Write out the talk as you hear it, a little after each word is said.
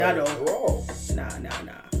I don't. Draw. Nah.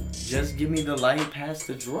 Just give me the light past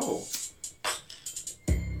the draw.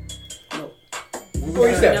 No. Oh,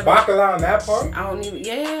 you said bacala on that part? I don't even.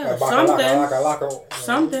 Yeah,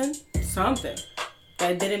 Something. Something.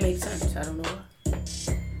 That didn't make sense. I don't know why.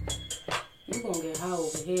 You gonna get high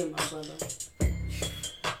over here, my brother.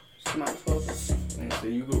 Might as well just. So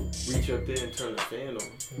you go reach up there and turn the fan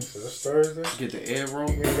on. So it's Thursday. Get the air roll.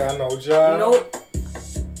 You ain't got no job. Nope.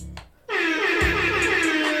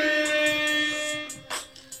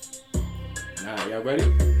 Nah, y'all ready?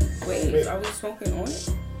 Wait, are we smoking on it?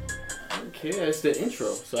 I don't care. It's the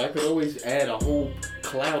intro, so I could always add a whole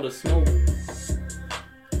cloud of smoke.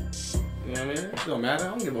 You know what I mean? It don't matter. I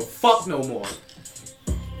don't give a fuck no more.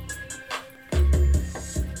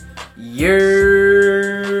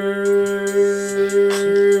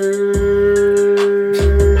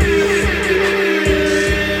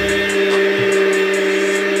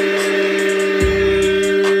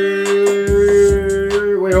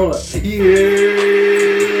 Wait, hold up.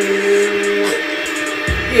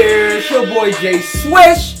 It's your boy Jay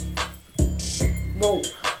Swish. Whoa.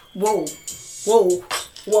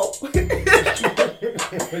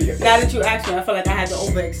 Now that you asked me, I feel like I had to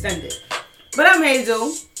overextend it. But I'm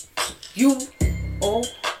Hazel. You all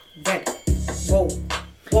ready? Whoa.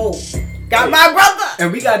 Got my brother.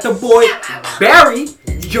 And we got the boy Barry.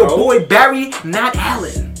 Your boy Barry, not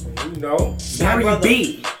Allen. You know. Barry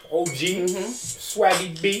B. OG.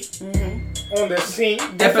 Swaggy B. On the scene.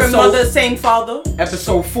 Different mother, same father.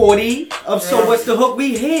 Episode 40 of So What's the Hook?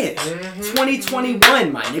 We here.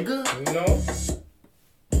 2021, my nigga. You know.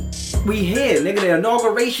 We here, nigga. The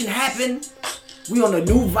inauguration happened. We on the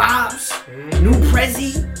new vibes. New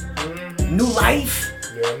Prezi. New life.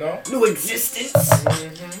 You know. New existence.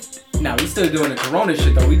 Nah, we still doing the corona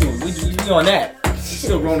shit though. We on that. We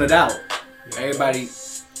still rolling it out. Everybody.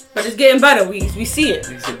 But it's getting better. We see it.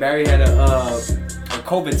 Like I said, Barry had a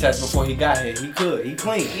COVID test before he got here. He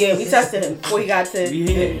clean. Yeah, we tested him before he got to. We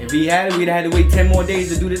here. If he had it, we'd have had to wait 10 more days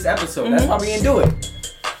to do this episode. That's why we didn't do it.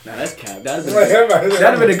 Nah, that's cap. That'd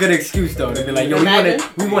have been a good excuse though. To be like, yo,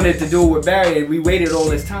 we wanted to do it with Barry, and we waited all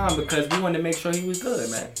this time because we wanted to make sure he was good,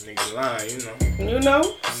 man. Niggas lying, you know.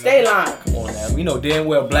 Stay lying. Come on now. We know damn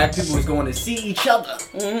well black people was going to see each other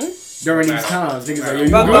during these times. Niggas like, yo, you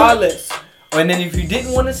regardless. Good? And then if you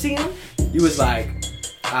didn't want to see him, you was like,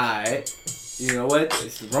 alright, you know what?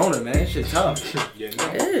 It's the Rona, man. Shit tough. It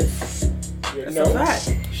is. That's a fact.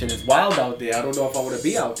 Shit is wild out there. I don't know if I want to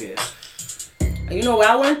be out there. You know where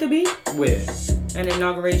I wanted to be? Where? An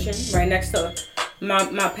inauguration, right next to my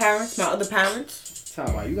parents, my other parents. Talk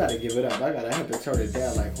about, you gotta give it up. I have to turn it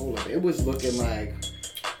down. Like, hold up. It was looking like.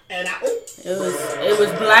 It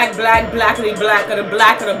was blackly blacker the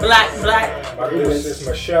black. It's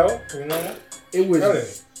Michelle, you know. It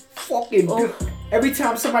was fucking good. Every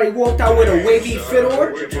time somebody walked out with a wavy fit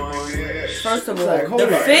on. First of all, like, the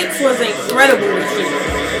fits was incredible this year.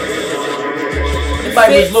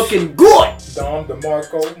 Everybody was looking good. Dom,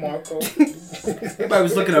 Marco. Everybody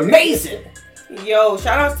was looking amazing. Yo,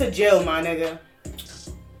 shout outs to Jill, my nigga.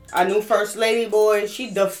 Our new first lady, boy.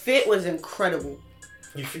 The fit was incredible.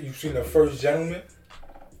 You seen the first gentleman?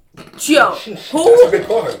 Yo, who? That's what they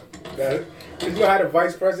call him. You know how the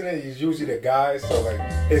vice president is usually the guy, so like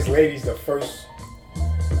his lady's the first,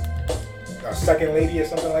 second lady or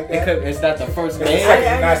something like that. It's not the first man.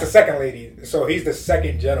 It's the second lady. So he's the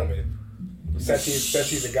second gentleman. Since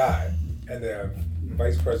he's a guy, and the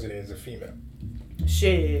vice president is a female.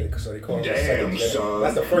 Shit. So they call him the second gentleman.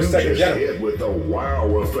 That's the first second gentleman. With a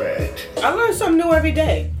wow effect. I learn something new every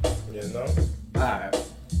day. You know. Alright.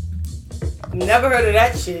 Never heard of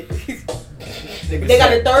that shit. They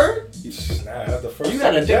got a third? Nah, that's the first. You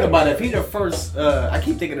gotta think about it. If he the first, I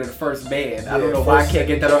keep thinking of the first man. I don't know why I can't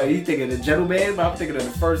get that on. You thinking of the gentleman, but I'm thinking of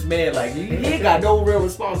the first man. Like he ain't got no real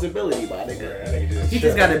responsibility, my nigga. He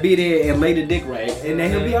just gotta be there and lay the dick right, and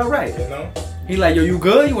then he'll be alright. You know. He like, yo, you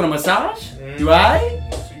good? You want a massage? You alright?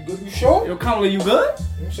 So you good? You sure? Yo, Kamala, you good?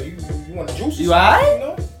 So you want a juice? You alright? You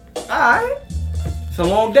know? Alright. It's a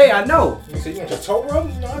long day, I know. So you want your toe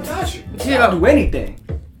rubbed? No, I got you. She don't do anything.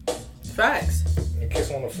 Facts.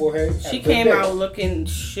 Kiss on the forehead. She came out looking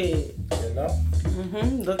shit. You know?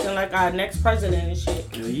 Looking like our next president and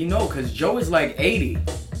shit. You know, cause Joe is like 80.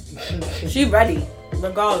 She ready,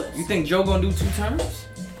 regardless. You think Joe gonna do 2 terms?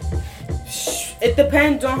 It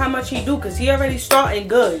depends on how much he do, cause he already starting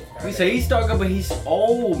good. We say he's starting good, but he's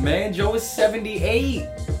old, man. Joe is 78.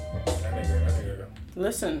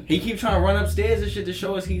 Listen. He keep trying to run upstairs and shit to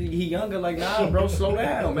show us he younger. Like, nah, bro, slow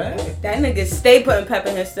down, man. That nigga stay putting pep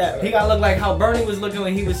in his step. He gotta look like how Bernie was looking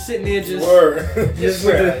when he was sitting there just... Word. Just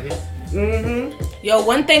with the... Yo,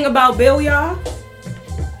 one thing about Bill, y'all.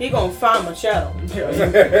 He gonna find Michelle.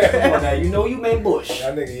 Come on now, you know you made Bush.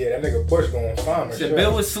 That nigga Bush gonna find Michelle. Said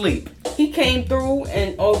Bill was asleep. He came through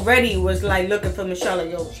and already was like looking for Michelle. Like,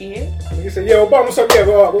 yo, she here? He said, "Yo, Obama, what's up? Yeah,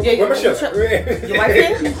 where Michelle? Your wife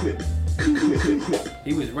here?"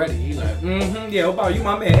 He was ready. He like, yeah, Obama, you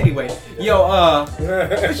my man anyway. Yo,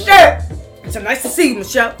 shit. So nice to see you,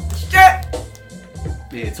 Michelle. Shit.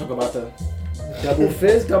 Yeah, talk about the double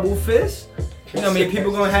fist. You know how many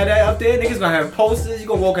people gonna have that up there? Niggas gonna have posters. You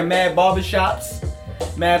gonna walk in mad barbershops,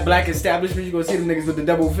 mad black establishments. You gonna see them niggas with the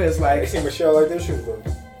double fist. I Like, see Michelle like this shit, though.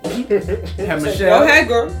 have Michelle. Go ahead,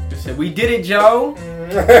 girl. Said, we did it, Joe.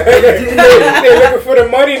 They're looking for the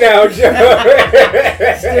money now,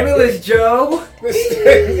 Joe. Stimulus, Joe.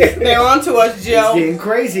 They're on to us, It's Joe. getting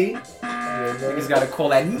crazy. Niggas gotta call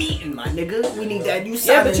that meeting, my nigga. We need that. You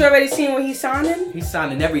signing. Yeah, but you already seen what he's signing? He's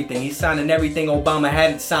signing everything. He's signing everything Obama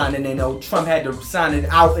hadn't signed, and then Trump had to sign it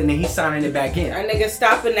out, and then he's signing it back in. That nigga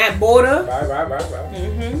stopping that border.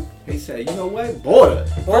 Right. He said, you know what? Border.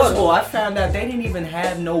 First of all, I found out they didn't even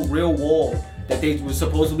have no real wall that they were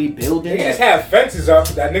supposed to be building. They just have fences up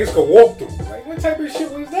that niggas could walk through. Like, what type of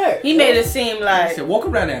shit was that? He made it seem He like, said, walk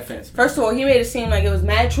around that fence. first of all, he made it seem like it was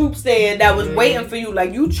mad troops there that was waiting for you.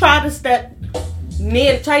 Like, you try to step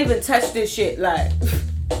near, try to even touch this shit. Like,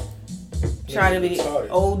 try to be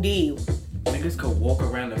OD. Niggas could walk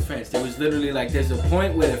around the fence. There was literally like, there's a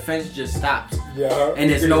point where the fence just stops. Yeah. And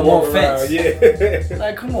there's no more fence. Yeah.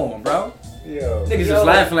 Like, come on, bro. Yo. Niggas just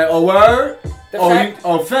laughing like, oh, word?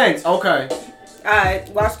 fact- Fence. Okay. Alright,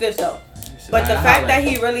 watch this though. But the fact that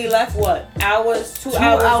he really left, what, hours, two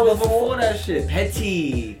hours before that shit.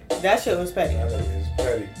 Petty. that shit was petty. That nigga is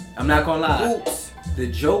petty. I'm not gonna lie. Oops. The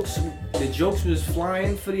jokes was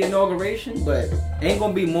flying for the inauguration, but ain't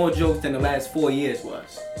gonna be more jokes than the last 4 years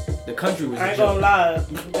was. The country was I a ain't joke. gonna lie,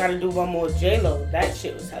 we gotta do one more J-Lo. That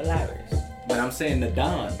shit was hilarious. But I'm saying the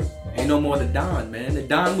Don. Ain't no more the Don, man. The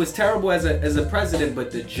Don was terrible as a president,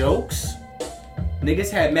 but the jokes, niggas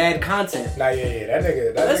had mad content. Nah, yeah. That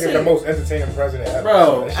nigga the most entertaining president ever.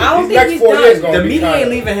 Bro, So I don't these think next he's 4 years done. gonna The be media kinda, ain't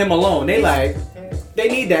leaving him alone. They like, they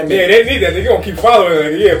need that man. Yeah, they need that. They gonna keep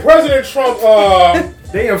following it. Yeah, President Trump,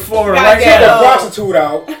 They in Florida Gotta right get took now. a prostitute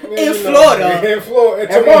out. In Florida. In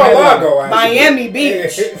Florida. Every Tomorrow, headline. Lago, actually. Miami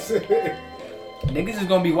Beach. Niggas is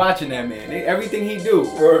gonna be watching that man. Everything he do.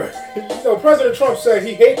 You know, President Trump said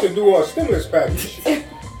he hates to do a stimulus package.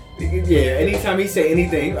 Yeah, anytime he say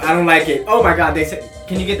anything, I don't like it. Oh my God, they say,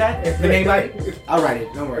 can you get that? The name like? I'll write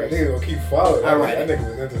it. Don't That worry. nigga gonna keep following. All right. That nigga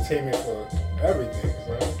was entertainment for everything,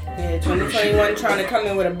 son. Yeah, 2021 trying to come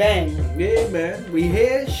in with a bang. Yeah, man. We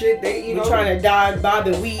hear shit. They, We trying to dodge, bob,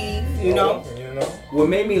 and weave, you know? What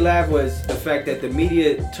made me laugh was the fact that the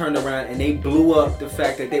media turned around and they blew up the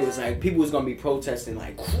fact that they was like, people was gonna be protesting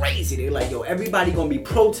like crazy. They like, yo, everybody gonna be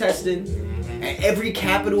protesting at every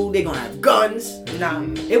capital. They gonna have guns. Nah.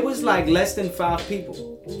 It was like less than 5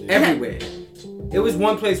 people everywhere. It was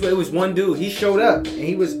one place where it was one dude. He showed up and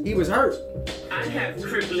he was hurt. I have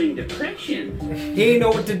crippling depression. He didn't know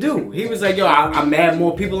what to do. He was like, yo, I'm mad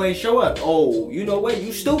more people ain't show up. Oh, you know what?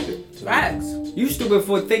 You stupid. Facts. You stupid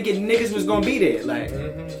for thinking niggas was gonna be there. Like,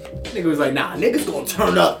 nigga was like, nah, niggas gonna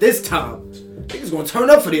turn up this time. Niggas gonna turn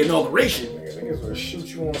up for the inauguration. Niggas will shoot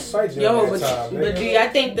you on sight during Yo, that time, but nigga. do y'all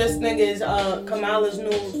think this nigga is Kamala's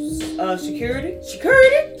new security?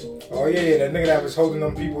 Security? Oh yeah, that nigga that was holding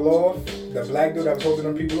them people off, the black dude that was holding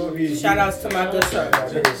them people off. Shout outs to my good sir.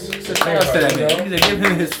 So shout out to that man. He said, give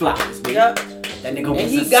him his flowers. Baby. Yep. That nigga was And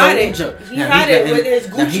he a got it. soldier. He Now had it got with his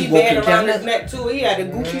now he Gucci walking band around down his neck too. He had a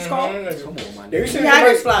Gucci scarf. Come on, my Yeah, you nigga. see He had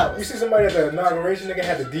his flowers. You see somebody at the inauguration, nigga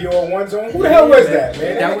had the Dior ones on. Who the hell was that,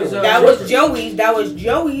 man? That was, That was Joey. That was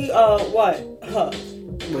Joey. What?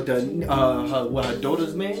 With the her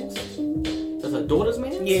daughter's man's. That's her daughter's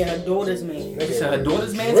man's. Yeah, her daughter's man. He said her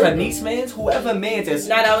daughter's man's, her niece man's, whoever man's. It's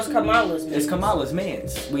Nah, that was Kamala's man. It's Kamala's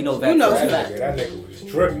man's. We know that. Who knows for a that? fact. That nigga was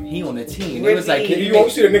dripping. He on the team. It was like, Rippy. You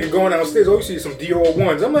see the nigga going downstairs. Oh, you see some Dior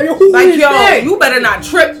ones. I'm like, yo, who Like, is yo, that? you better not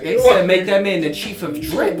trip. they said make that man the chief of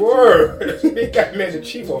drip. Word. He got man the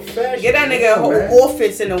chief of fashion. Get that nigga a whole Man.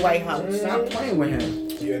 office in the White House. Stop playing with him.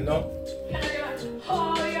 You know?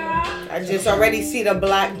 I just already see the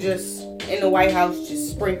black just in the White House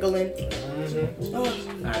just sprinkling.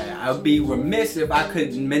 I'll be remiss if I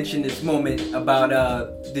couldn't mention this moment about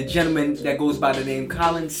the gentleman that goes by the name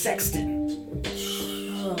Colin Sexton.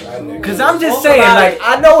 Cause I'm just Talk saying, about like, it.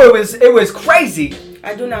 I know it was crazy.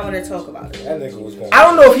 I do not want to talk about it. That nigga was going. I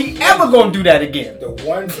don't know if he ever gonna do that again. The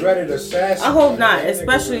one dreaded assassin. I hope not, That nigga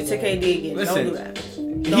especially was to going- KD again. Listen, Don't do that.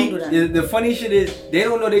 Don't do that. The funny shit is, they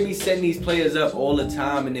don't know they be setting these players up all the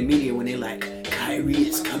time in the media when they like, Kyrie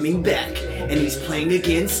is coming back and he's playing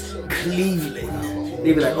against Cleveland.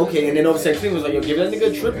 They be like, okay, and then all of a sudden Cleveland was like, yo, give that nigga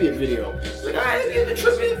a Trippier video. Like, alright, give the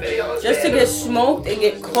Trippier video. Just to get smoked and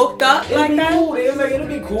get cooked up it'll like be that? Cool. They was like, it'll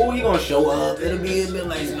be cool. He gonna show up. It'll be a bit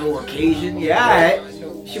like no occasion. Yeah, alright.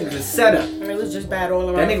 Shit was a setup. It was just bad all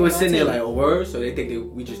around. That nigga was sitting there like, oh, word? So they think that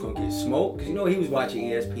we just gonna get smoked? Cause you know he was watching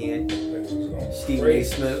ESPN. Stephen A.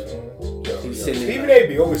 Smith. He was sitting there. Stephen A.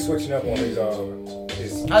 be always switching up on his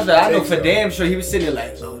I was like, I know for damn sure he was sitting there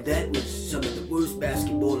like, oh, that was some of the worst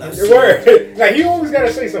basketball I've seen. Word. Like, he always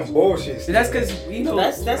gotta say some bullshit. That's cause, you know,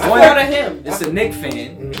 that's part of him. It's a Knicks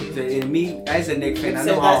fan. And me, as a Knicks fan, I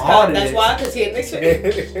So know how hard it is. That's why, cause he a Knicks fan.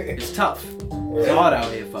 It's tough. It's hard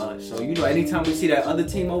out here for us. So, you know, anytime we see that other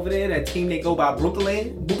team over there, that team they go by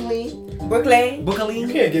Brooklyn. You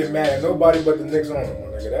can't get mad at nobody but the Knicks on him, my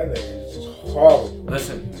nigga. That nigga is just horrible.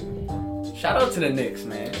 Listen, shout out to the Knicks,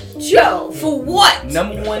 man. Joe, for what?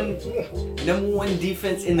 Number one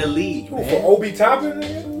defense in the league. Who, for Obi Toppin,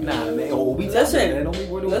 nigga? Nah, man, Obi.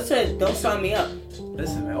 Listen, don't sign me up.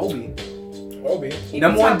 Listen, man, Obi.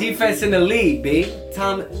 Number one defense in the league, B.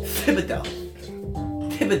 Tom Thibodeau,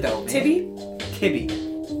 man. Tibby.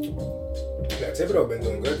 Yeah, Thibodeau been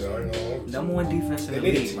doing good though. I know. Number one defense in the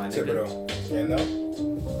league, my nigga. Thibodeau. Yeah, no.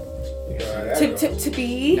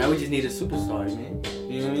 Tippy. Now we just need a superstar, man.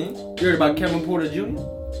 You know what I mean? You heard about Kevin Porter Jr.?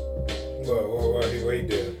 What he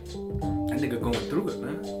did? That nigga going through it,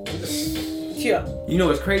 man. Yeah. You know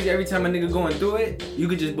what's crazy? Every time a nigga going through it, you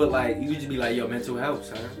could just be like, yo, mental health,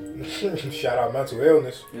 son. Shout out mental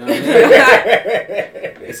illness. You know what I mean?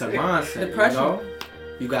 It's a mindset. Depression. You know?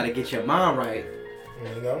 You gotta get your mind right.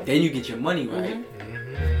 You know? Then you get your money right.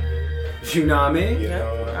 You know what I mean?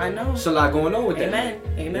 Yeah, I know. It's a lot going on with that. Amen.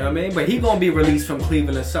 You know what I mean? But he gonna be released from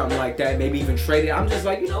Cleveland or something like that. Maybe even traded. I'm just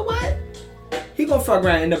like, you know what? He gonna fuck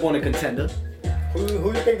around and end up on a contender. Who do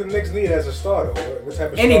you think the Knicks need as a starter? What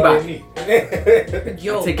type of anybody. starter they need?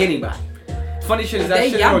 I'll take anybody. Funny shit is that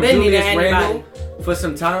shit on Julius Randle for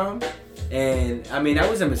some time. And I mean, that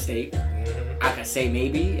was a mistake. I could say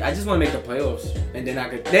maybe. I just want to make the playoffs. And then I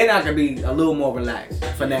could be a little more relaxed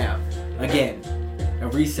for now. Again. A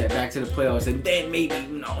reset back to the playoffs, and then maybe,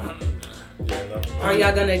 you know. Are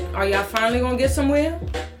y'all finally gonna get somewhere?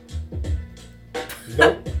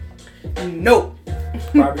 Nope.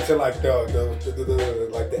 Probably to like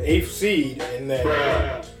the 8th seed, and then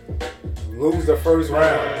lose the first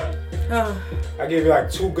round. I gave you like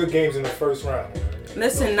 2 good games in the first round.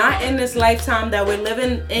 Listen, not in this lifetime that we're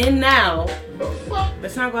living in now.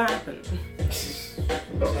 That's not gonna happen.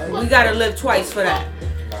 We gotta live twice for that.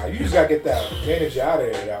 Nah, you just gotta get that manager out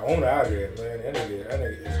of there, that owner out of there, man. That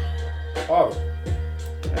nigga is horrible.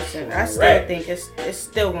 Listen, I still think it's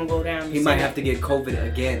still gonna go down. He might have to get COVID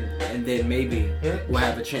again, and then maybe we'll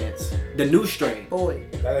have a chance. The new strain. Boy.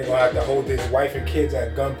 That ain't gonna have to hold his wife and kids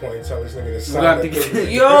at gunpoint and tell this nigga to sign.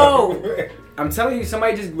 Yo! I'm telling you,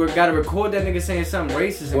 somebody just gotta record that nigga saying something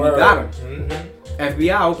racist, and we got him.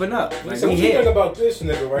 FBI, open up. Like, so what you think about this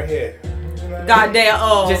nigga right here?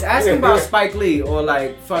 Goddamn, just ask him about Spike Lee or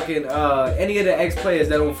like fucking any of the ex-players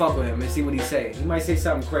that don't fuck with him and see what he say. He might say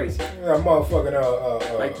something crazy. Yeah,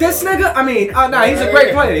 motherfucking like this nigga. I mean, nah, he's a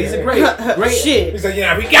great player. He's a great shit. He's like,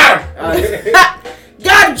 yeah, we got him.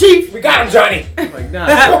 Got him, Chief. We got him, Johnny. Like, nah.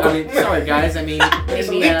 I mean, sorry guys. I mean,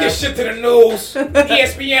 leak this shit to the news.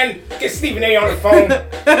 ESPN, get Stephen A on the phone.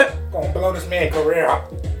 Gonna blow this man's career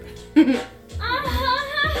up.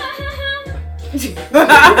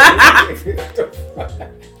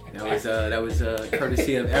 That was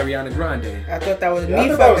courtesy of Ariana Grande. I thought that was me. I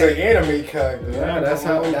thought that was an anime character. Yeah, that's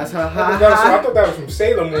how. I thought that was from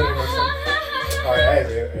Sailor Moon or something. Oh yeah,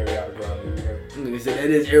 that is Ariana Grande. That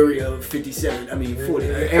is Area 57. I mean 40.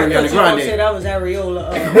 Ariana Grande. Say that was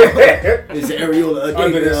Areola. It's Areola.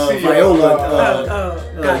 Under the sea.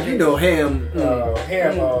 Viola. You know Ham.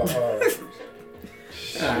 Ham.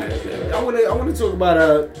 Alright, I want to talk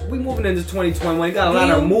about we moving into 2021. We got a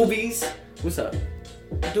lot of movies. What's up?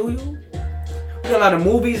 Do you? We got a lot of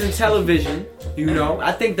movies and television. You know,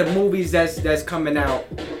 I think the movies that's coming out,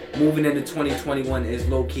 moving into 2021 is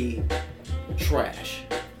low key trash.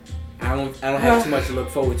 I don't have too much to look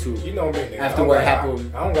forward to. You know me, nigga. After what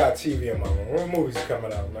happened. I don't got TV in my room. What movies are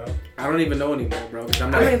coming out, man? I don't even know anymore, bro. Cause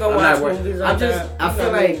I'm not. I don't even watch movies. I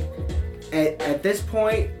feel like. At this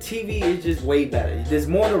point, TV is just way better. There's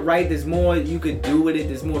more to write. There's more you could do with it.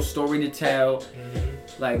 There's more story to tell.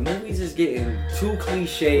 Like, movies is getting too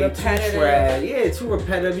cliche, repetitive. Too trash. Yeah, too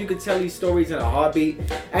repetitive. You could tell these stories in a heartbeat.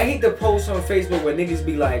 I hate the posts on Facebook where niggas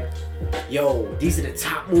be like, yo, these are the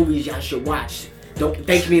top movies y'all should watch. Don't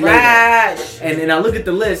thank me later. And then I look at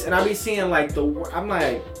the list and I be seeing like I'm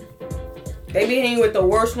like, they be hanging with the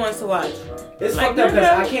worst ones to watch. It's fucked up because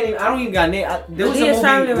I don't even got name. There was a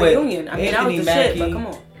movie with Reunion. I mean, that was the shit, but come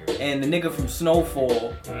on. And the nigga from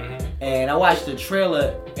Snowfall, and I watched the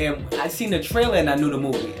trailer, and I seen the trailer and I knew the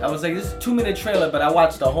movie. I was like, this is a 2-minute trailer, but I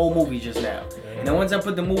watched the whole movie just now. And then once I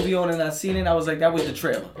put the movie on and I seen it, I was like, that was the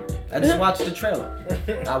trailer. I just watched the trailer.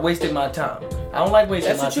 I wasted my time. I don't like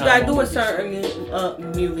wasting my time. That's what you gotta do with certain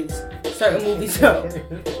movies. Certain movies, though.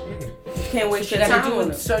 You can't waste your time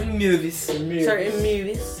on certain movies. Certain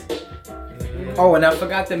movies. Oh, and I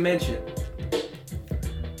forgot to mention,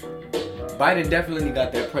 Biden definitely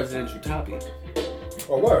got that presidential toppy.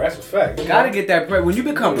 Oh, word, that's a fact. You gotta get that when you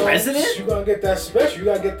become president. You gonna get that special. You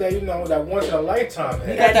gotta get that, that once in a lifetime.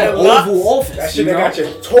 You got that Oval Office. That shit that got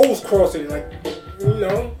your toes crossing, like,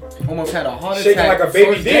 Almost had a heart attack. Shaking like a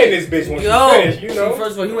baby deer in this bitch once you finish, See,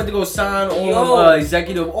 first of all, he went to go sign all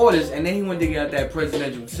executive orders, and then he went to get that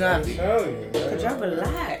presidential toppy. Could y'all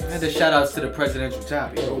relax? I had the shout outs to the presidential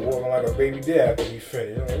toppy. Walking like a baby deer after he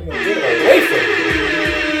finished. Get away from it.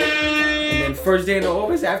 And then first day in the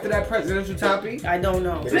office after that presidential toppy? I don't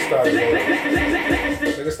know. Niggas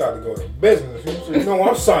started to go to business. You know,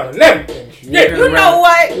 I'm signing everything. Yeah, you know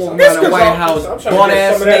what? This is White House, bought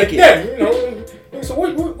ass naked. So what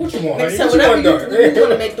you want? So whatever you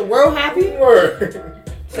want to make the world happy.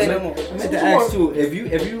 Say no more. I meant to ask too, if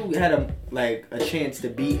you had a chance to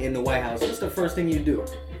be in the White House, what's the first thing you do?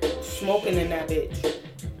 Smoking in that bitch.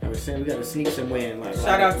 I was saying we gotta sneak somewhere and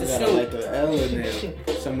shout out to Snoop. Like the L in there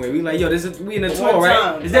somewhere. We like, yo, we in the tour,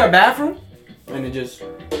 right? Is there a bathroom? And it just.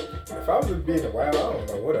 If I was to be in the White House, I don't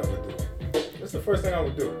know what I would do. That's the first thing I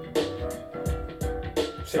would do.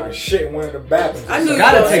 Take a shit in one of the bathrooms. I knew you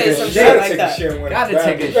gotta take a shit like that.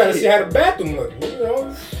 You gotta see how the bathroom look.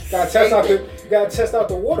 Gotta test out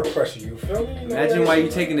the water pressure. You feel me? Imagine why you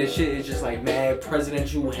taking this shit. It's just like mad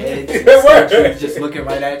presidential heads. Just looking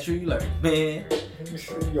right at you. You like, man.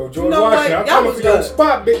 Yo, George Washington, I'm coming for your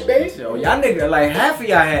spot, big baby. Yo, y'all niggas, like half of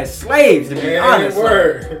y'all had slaves, to be honest.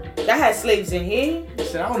 Word. That had slaves in here. I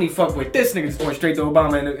said, I don't even fuck with this nigga just going straight to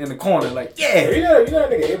Obama in the corner, like, yeah. You know that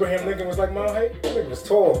nigga Abraham Lincoln was like my height? That nigga was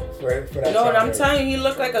tall for that time. No, I'm telling you, he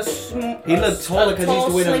looked like he looked taller because he used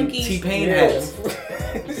to wear them T-Pain hats.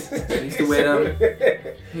 He used to wear them,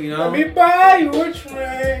 Let me buy you a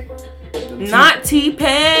train. Not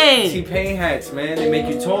T-Pain. T-Pain hats, man. They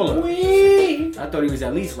make you taller. I thought he was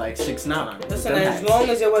at least like 6'9". Listen, as long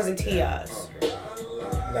as it wasn't T.I.'s.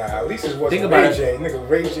 Nah, at least it wasn't Ray J. Nigga,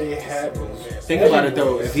 Ray J hat was... Think about it,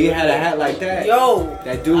 though. If he had a hat like that,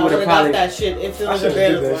 that dude would have probably... got that shit if it was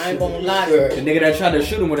available. I ain't gonna lie to you. The nigga that tried to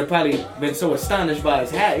shoot him would have probably been so astonished by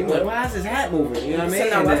his hat. He was like, why is his hat moving? You know what I mean?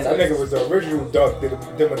 That nigga was the original Doug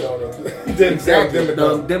Dimmadome.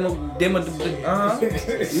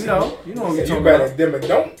 You know what we talking about. You better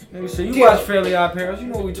Dimmadome. So you watch Fairly Odd Parents. You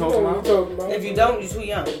know what we talking about. If you don't, you're too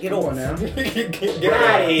young. Get on now. Get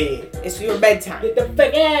out of here. It's your bedtime. Get the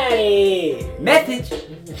fuck out of here. Message.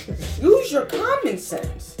 Use your common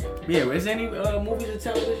sense. Yeah, is there any movies or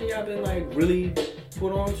television y'all been like really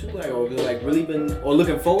put on to, like, or like really been or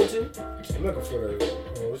looking forward to? I'm looking for the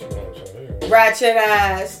what you want to Ratchet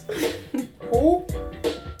Ass. Who?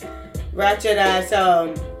 Ratchet Ass.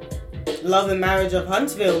 Love and Marriage of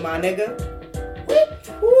Huntsville, my nigga. What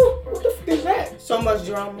the fuck is that? So much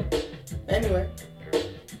drama. Anyway.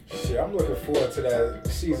 Shit, I'm looking forward to that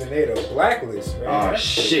season 8 of Blacklist, man. Oh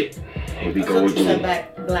shit. Here we I go thought you again.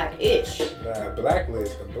 said Blackish. Nah,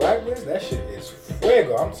 Blacklist. The Blacklist, that shit is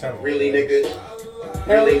fuego. I'm telling you. Really, nigga?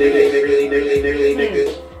 Really, nigga?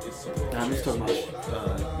 Nah, I'm just talking about,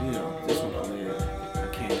 this one over here. I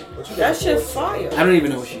can't. That shit fire. I don't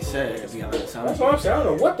even know what she said, to be honest. That's what I'm saying. I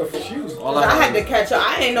don't know what the fuck she was. I had to catch up.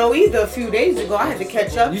 I didn't know either a few days ago. I had to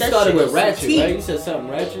catch up. You started with Ratchet, right? You said something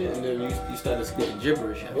Ratchet, and then you started speaking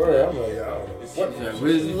gibberish. Word, I'm like, I don't know.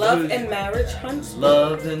 What? Love and Marriage, Huntsville.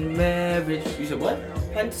 Love and Marriage. You said what?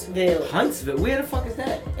 Huntsville. Huntsville? Where the fuck is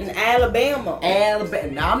that? In Alabama.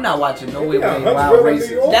 Alabama. Nah, I'm not watching No Way Wild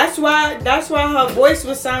Races. That's why her voice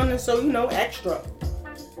was sounding so, extra.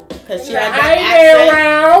 Cause she had that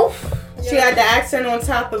accent. She had the accent on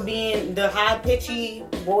top of being the high pitchy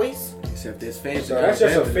voice. Except there's fans. So that's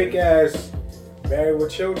just a fake ass Married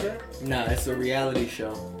with Children? Nah, it's a reality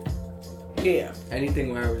show. Yeah.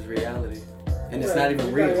 Anything where it was reality. And it's not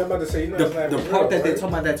even real. I'm about to say, the part that they're talking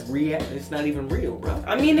about that's real, it's not even real, bro.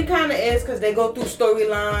 I mean, it kind of is because they go through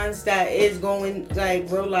storylines that is going like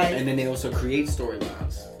real life. And then they also create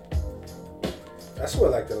storylines. That's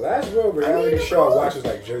what, like, the last real reality show I watched was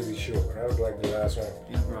like Jersey Shore. That was like the last one.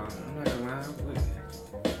 Yeah, bro. I'm not gonna lie.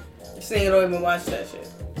 This nigga don't even watch that shit.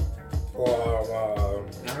 Or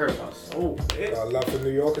I heard about Love for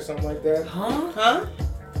New York or something like that. Huh?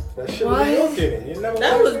 That shit was milk in it. You never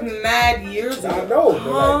that was mad years ago. I know, but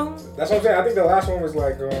like, that's what I'm saying. I think the last one was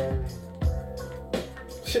like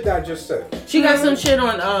shit that I just said. She got some shit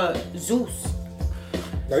on Zeus.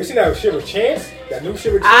 Now you seen that shit with Chance? That new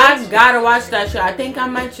shit with Chance? I gotta watch that shit. I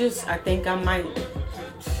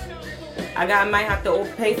might have to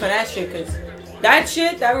pay for that shit because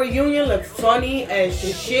that reunion looked funny as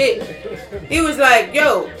shit. He was like,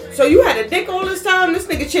 yo, so you had a dick all this time? This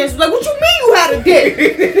nigga Chance was like, what you mean you had a dick?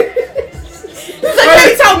 He was like,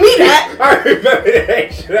 can't tell me that. I remember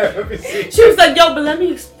that shit. I remember seeing. She was like, yo, but let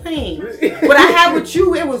me explain. What I had with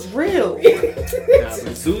you, it was real.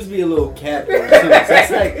 But Zeus be a little cat. That's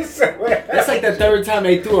like the third time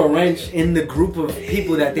they threw a wrench in the group of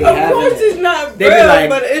people that they have. Of course it's not they real, like,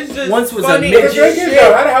 but it's just once was funny. a midget.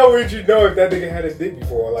 How the hell would you know if that nigga had a dick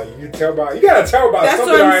before? Like, you gotta tell about That's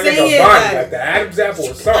something on a nigga's body, like the Adam's apple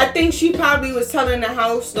or something. I think she probably was telling the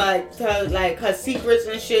house like her secrets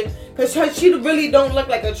and shit, cause she really don't look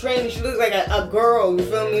like a trainee. She looks like a girl. You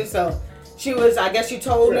feel me? So she was. I guess she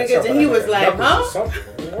told niggas, and he was like, huh?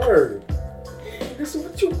 Word. This is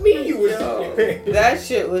what you mean you was doing. That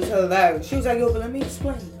shit was hilarious. She was like, yo, but let me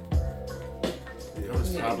explain. It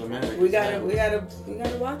was problematic. We gotta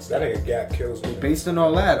watch that. That nigga Gap kills me. Based on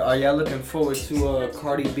all that, are y'all looking forward to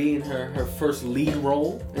Cardi B in her first lead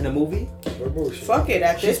role in a movie? What movie? Fuck it,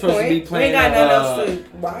 at She's this point. supposed to be playing, we ain't got nothing else to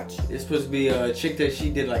watch. It's supposed to be a chick that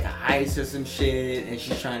she did like a heist or some shit, and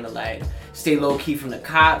she's trying to like stay low key from the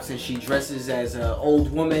cops, and she dresses as an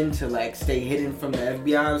old woman to like stay hidden from the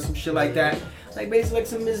FBI or some shit like that. Like basically like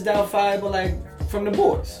some Miss Doubtfire, but like from the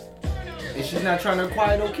boys. And she's not trying to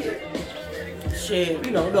acquire no kid. Shit.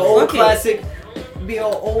 You know, the old classic be an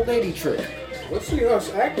old lady trick. Let's see us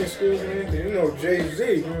acting skills, man. You know,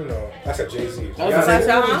 Jay-Z, you know. I said Jay-Z.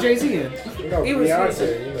 That was Jay-Z in. You know,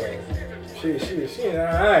 Beyonce, you know. She and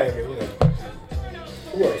I, you know.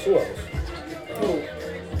 Who else?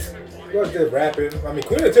 Who else did rapping? I mean,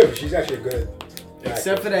 Gwyneth, she's actually good.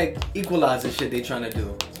 Except for that Equalizer shit they trying to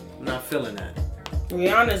do. I'm not feeling that.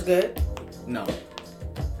 Rihanna's good. No.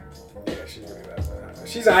 Yeah, she's really not bad.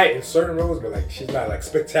 She's alright in certain roles, but like she's not like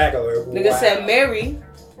spectacular. Nigga said Mary.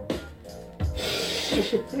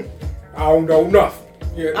 I don't know nothing.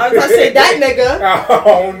 Yeah. I was gonna say that nigga. I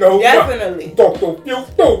don't know Definitely. Nothing.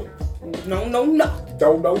 No, nothing.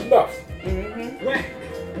 Don't know nothing. Mm-hmm.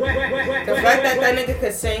 The fact that nigga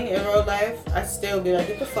could sing in real life, I still be like,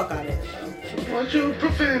 get the fuck out of here. What's your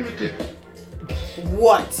profanity?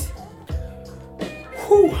 What?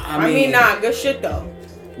 Whew, I mean, nah, good shit though.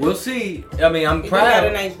 We'll see. I mean, I'm He proud. got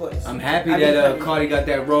a nice voice. I'm happy that Cardi got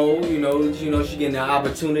that role. You know, she getting that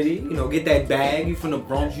opportunity. You know, get that bag. You from the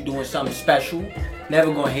Bronx, you doing something special.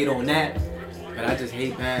 Never gonna hate on that. But I just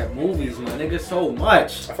hate bad movies, my nigga, so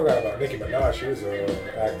much. I forgot about Nicki Minaj. She was an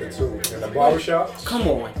actor too in the barbershop. Come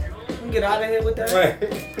on, get out of here with that. Right.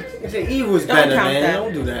 You say Eve was Don't better, count man. that.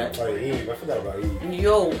 Don't do that. Oh, Eve. I forgot about Eve.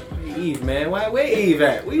 Yo. Eve, man. Where Eve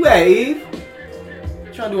at? Where you at, Eve?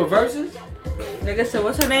 Trying to do a versus? Nigga said,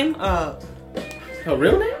 what's her name? Her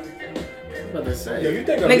real name? I was about to say. Yo, you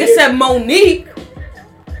think Nigga said Monique.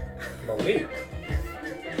 Monique.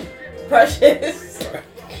 Precious.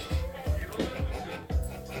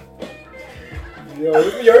 Yo,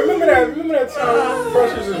 remember that time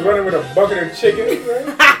Precious was running with a bucket of chicken,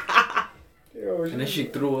 right? Yo, And then she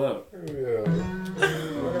threw up. Yeah.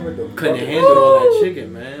 Couldn't handle all that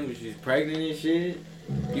chicken, man. When she's pregnant and shit.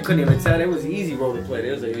 You couldn't even tell. It was an easy role to play.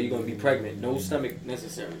 They was like, yo, you're gonna be pregnant. No stomach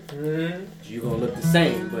necessary. Mm-hmm. You're gonna look the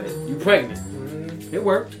same, but you pregnant. Mm-hmm. It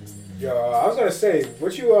worked. Yo, I was gonna say,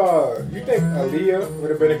 what you think Aaliyah would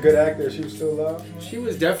have been a good actor if she was still alive? She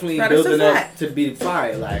was definitely building up to be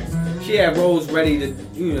fire. Like, she had roles ready to,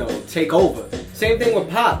 you know, take over. Same thing with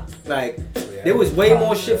Pop. Like, there was way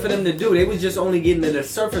more shit for them to do. They was just only getting to the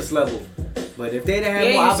surface level. But if they'd have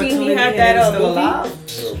had more opportunity and they were still alive,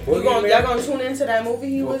 y'all gonna tune into that movie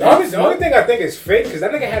he was in? The only thing I think is fake, because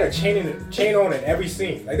that nigga had a chain on in every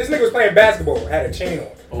scene. Like, this nigga was playing basketball, had a chain on.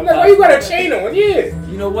 I'm like, why you got a chain on? Yeah.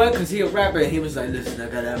 You know what? Because he a rapper and he was like, listen, I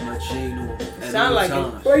got that much chain on. Sound like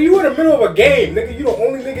it. Well, you in the middle of a game, nigga. You the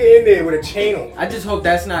only nigga in there with a chain on. I just hope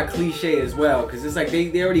that's not cliche as well, because it's like they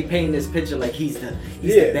already painting this picture like he's the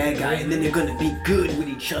bad guy, and then they're gonna be good with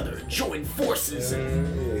each other, join forces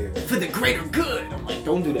for the greater good. I'm like,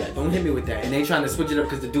 don't do that. Don't hit me with that. And they trying to switch it up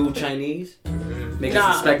because the dude Chinese, make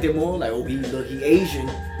us suspect it more. Like, oh, he Asian.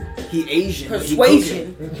 He Asian.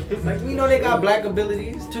 Persuasion. Like, we know they got black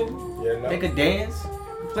abilities too. Yeah, no. They could dance,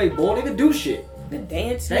 play ball, they could do shit. The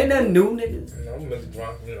dance. That ain't nothing new, nigga. No, I'm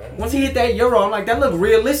drunk, you know. Once he hit that Euro, I'm like, that look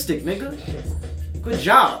realistic, nigga. Good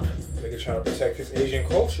job. Nigga trying to protect his Asian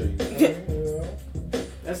culture, you know?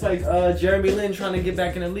 That's like Jeremy Lin trying to get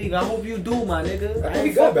back in the league. I hope you do, my nigga. I think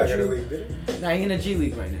he got back in the league, didn't he? Nah, he in the G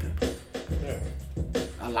League right now. Yeah.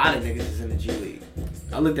 A lot of niggas is in the G League.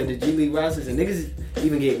 I looked at the G League rosters and niggas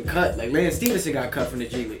even getting cut. Like Lance Stevenson got cut from the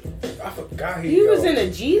G League. I forgot he was in the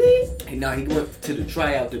G League? He went to the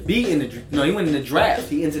tryout to be in the. No, he went in the draft.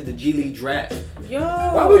 He entered the G League draft. Yo.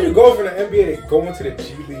 Why would you go from the NBA to go into the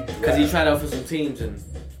G League draft? Because he tried out for some teams and.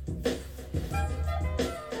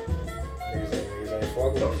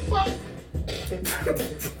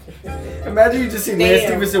 Imagine you just see Lance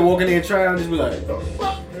Stevenson walking in and try out and just be like,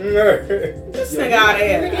 this nigga out of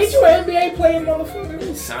here. Ain't you an NBA playing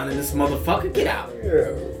motherfucker? Signing this motherfucker, get out.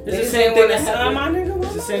 Yeah. It's the same thing that happened.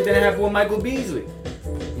 It's the same thing that happened with Michael Beasley.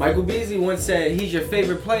 Michael Beasley once said he's your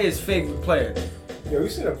favorite player's favorite player. Yo, you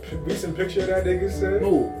seen a recent picture of that nigga said?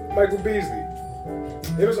 Who? Michael Beasley.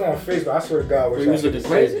 It was on Facebook. I swear to God. He was looking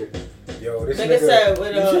crazy? Yo, this nigga said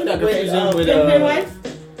with Pimpin' Wife?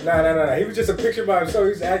 Nah. He was just a picture by himself. He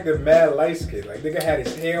was acting mad light skin. Like, nigga had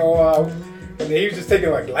his hair all out. And then he was just taking,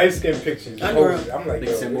 like, light skin pictures. I'm like,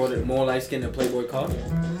 nigga said more light skin than Playboy Cardi?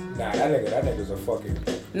 Nah, that nigga's a fucking...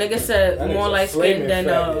 Nigga said more light skin than...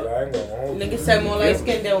 Nigga said more light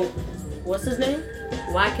skin than... What's his name?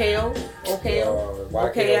 YKO? OKO?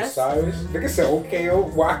 YKO Cyrus? Nigga said OKO?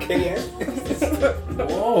 YKS?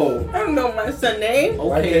 Whoa. I don't know my son name.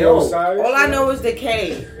 OKO Cyrus? All I know is the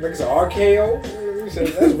K. Nigga said RKO? He said,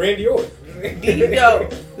 that's Randy Orton. Yo,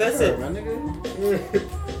 listen.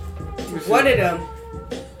 One of them.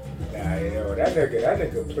 Nah, yo, that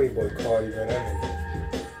nigga Playboy Cardi, man. That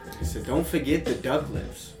nigga. He said, don't forget the duck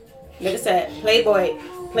lips. Nigga said, Playboy.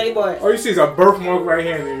 All you see is a birthmark right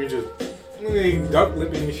here, and then you just duck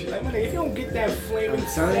lipping and shit. Like, man, if you don't get that flaming, I'm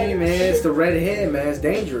telling you, man, it's the red hair, man. It's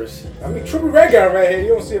dangerous. I mean, Triple Red got right here. You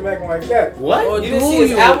don't see him acting like that. What? Oh, you didn't see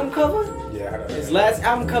his album cover? Yeah, I know. His last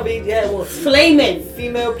album cover, he had Flamin'.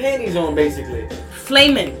 female panties on, basically.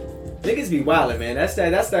 Flamin'. Niggas be wildin', man. That's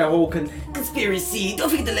that whole conspiracy. Don't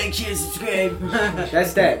forget to like, share, subscribe.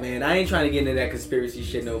 That's that, man. I ain't trying to get into that conspiracy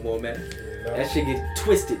shit no more, man. No. That shit get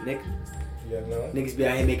twisted, nigga. Yeah, no. Niggas be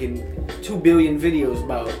out here making 2 billion videos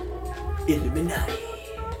about Illuminati.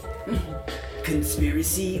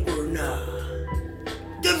 Conspiracy or nah.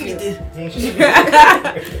 Don't forget to...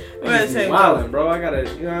 Wildin', bro. I gotta,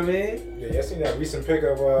 you know what I mean? Yeah, y'all seen that recent pic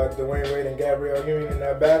of Dwayne Wade and Gabrielle Union in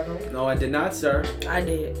that bathroom? No, I did not, sir. I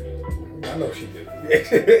did. I know she did.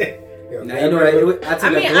 Yo, now you know I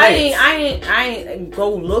took a glance. I ain't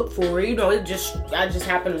go look for it. You know, I just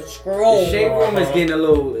happened to scroll. The shade room is getting a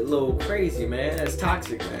little crazy, man. That's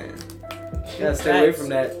toxic, man. You gotta stay away from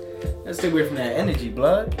that. Gotta stay away from that energy,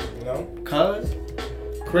 blood. You know? Cuz.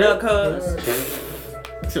 Blood cuz.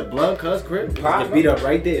 It's a blood cuz crib. Get beat up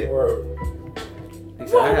right there. Whoa.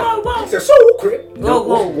 He said, so crib.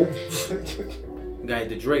 Whoa. Got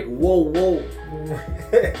the Drake. Whoa.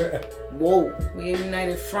 We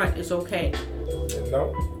united front. It's okay.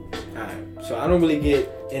 No. Alright, so I don't really get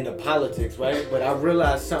into politics, right? But I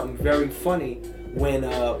realized something very funny when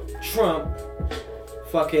Trump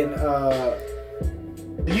fucking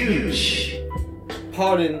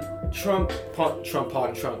pardoned Trump. Trump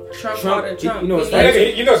pardoned Trump. Pardoned Trump. You know what's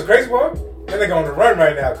funny? You know what's crazy, boy? That nigga on the run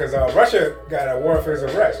right now because Russia got a warrant for his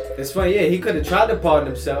arrest. It's funny, yeah. He could have tried to pardon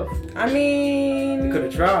himself. I mean, he could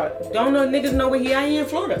have tried. Don't know niggas know where he at here in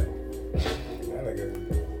Florida.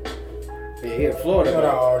 Yeah, he in Florida.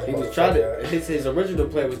 He was trying to. His original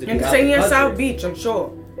play was to be out the country. He in South Beach, I'm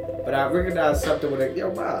sure. But I recognized something with a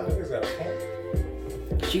wow.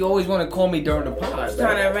 She always want to call me during the pod. She's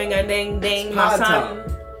trying to ring a ding, my son.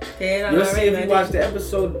 You'll see if you watch the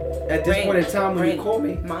episode at this point in time when you call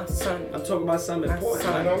me. My son. I'm talking about something important.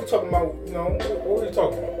 I'm talking about, what are you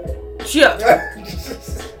talking about? Shut up.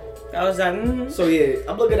 I was like, So yeah,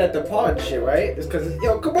 I'm looking at the pod and shit, right? It's because,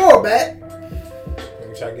 yo, come on, man. Let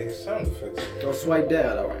me try to get his sound effects. Don't swipe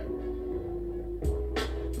down, alright.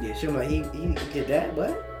 Yeah, she like, he did that,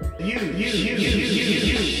 what? You.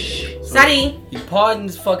 Study. He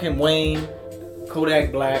pardons fucking Wayne.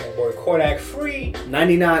 Kodak Black. Boy, Kodak free.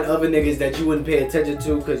 99 other niggas that you wouldn't pay attention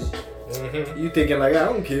to because you thinking like, I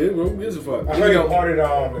don't care, bro. Who gives a fuck? I heard he pardoned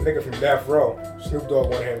the nigga from Death Row. Snoop Dogg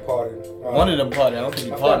went ahead and pardoned. One of them pardoned. I don't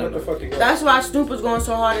think he pardoned him. That's why Snoop was going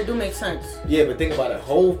so hard. It do make sense. Yeah, but think about it.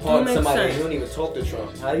 Hov pardoned somebody who don't even talk to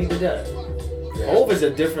Trump. How do you do that? Hov is a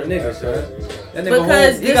different nigga, son. That nigga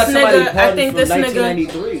because Hov, this nigga, I think this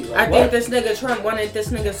nigga, like, I think this nigga Trump wanted this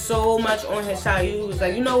nigga so much on his side. He was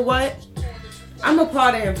like, you know what? I'm a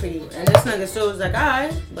part of him for you. And this nigga still was like,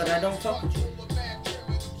 alright, but I don't talk with you.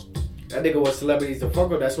 That nigga was celebrities to fuck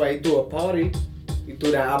with. That's why he threw a party. He threw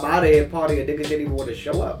that I'm out of here party. A nigga didn't even want to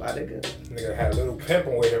show up. Nigga had a little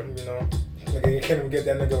pimping with him, you know. Nigga, you can't even get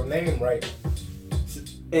that nigga name right.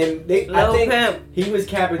 And I think he was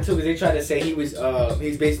capping too, because they tried to say he's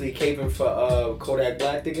basically caping for Kodak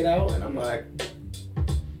Black to get out, and I'm like,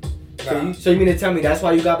 so you mean to tell me that's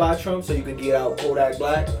why you got by Trump, so you could get out Kodak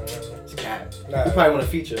Black? It's cap. You probably want to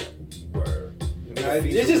feature.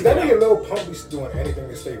 It's just that nigga Lil Pump is doing anything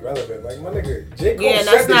to stay relevant. Like my nigga, J. Cole Yeah, said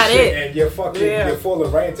that's this not shit, it. and you're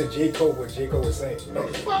falling right into J. Cole, what J. Cole was saying.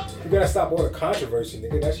 You gotta stop all the controversy,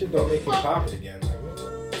 nigga. That shit don't make you poppin' again.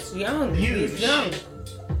 Like, it's young. He's young.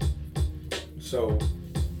 So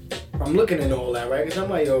I'm looking at all that, right? Because I'm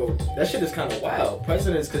like, yo, that shit is kind of wild.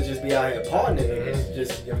 Presidents could just be out here pardoning niggas,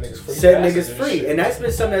 just set niggas free. And that's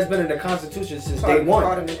been something that's been in the Constitution since day one.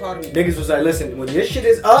 Pardon me. Niggas was like, listen, when this shit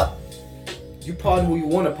is up, you pardon who you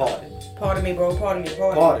want to pardon. Pardon me, bro. Pardon me,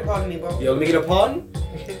 bro. Yo, let me get a pardon?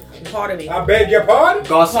 Pardon me. I beg your pardon?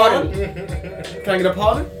 Pardon? Can I get a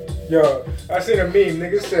pardon? Yo, I seen a meme,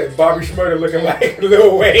 nigga said Bobby Shmurda looking like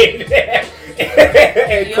Lil Wayne.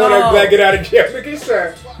 And Kodak Black get out of jail. Nigga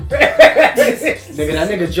said. Nigga, that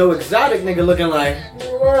nigga Joe Exotic nigga looking like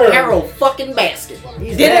Carol fucking Baskin.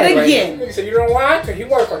 He did it again. Nigga said, you know why? Because he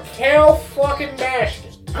worked for Carol fucking Baskin.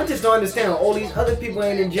 I just don't understand. All these other people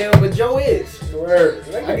ain't in jail, but Joe is. Word.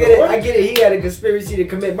 I get it. He had a conspiracy to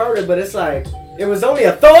commit murder, but it's like, it was only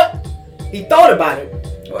a thought. He thought about it.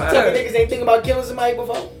 Tell me niggas ain't think about killing somebody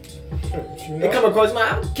before. They come across my,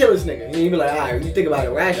 I'm kill this nigga. And you be like, alright, you think about it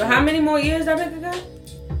rationally. So how many more years that nigga got?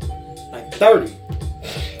 Like 30.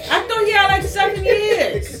 I thought he had like 7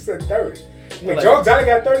 years. He said 30. Like, Joe Exotic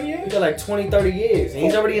got 30 years? He got like 20, 30 years. And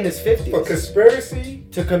he's already in his 50s. For conspiracy?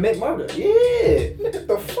 To commit murder. Yeah. What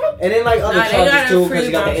the fuck? And then like other charges too, because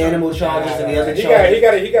you got the animal charges and the other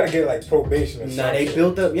charges. He gotta get like probation or something. Nah, they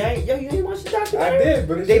built up. You ain't watched the documentary? I did,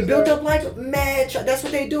 but it's they built up like mad. That's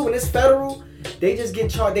what they do. When it's federal, they just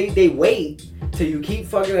get charged. They wait till you keep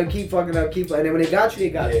fucking up, and then when they got you,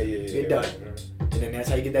 You're done. And then that's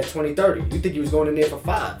how you get that 20-30. You think you was going in there for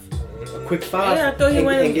 5. A quick 5. Yeah, I thought he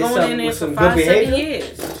went going in there for 5-7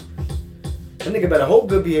 years. That nigga better hope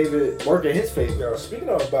good behavior work in his favor. Yo, speaking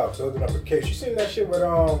of about building up a case, you seen that shit with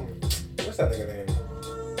what's that nigga name?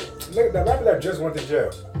 That rapper that just went to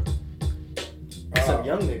jail. Some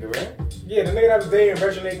young nigga, right? Yeah, the nigga that was dating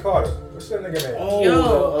Regina Carter. What's that nigga name?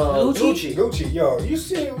 Oh, Gucci. Yo,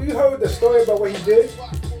 you heard the story about what he did?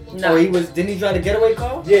 No. Oh, didn't he drive the getaway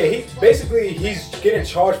car? Yeah, he's getting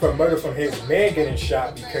charged for murder from his man getting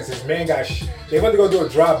shot because his man got they went to go do a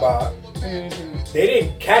drive-by. Mm-hmm. They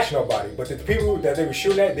didn't catch nobody, but the people that they were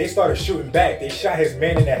shooting at, they started shooting back. They shot his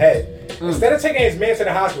man in the head. Instead of taking his man to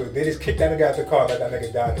the hospital, they just kicked that nigga out the car and let that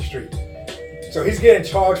nigga die in the street. So he's getting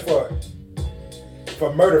charged for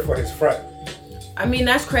murder for his friend. I mean,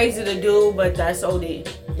 that's crazy to do, but that's OD.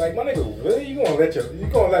 Like, my nigga, really? You gonna let a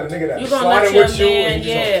nigga that sliding with you and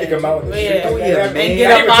you just gonna kick him out in the street? And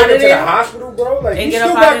get up out of there? To the hospital, bro? Like, and you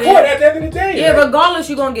still got caught at the end of the day. Yeah, regardless,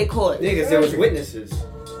 you gonna get caught. Niggas, there was witnesses.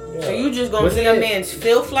 Yeah. So you just gonna see a man's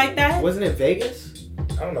filth like that? Wasn't it Vegas?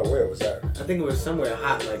 I don't know where it was at. I think it was somewhere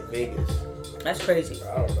hot like Vegas. That's crazy.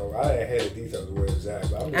 I don't know. I didn't hear the details of where it was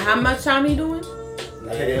at. And how much time he doing?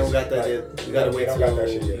 They don't got that. You gotta wait till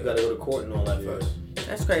you gotta go to court and all that first.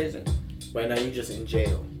 That's crazy. Right now you just in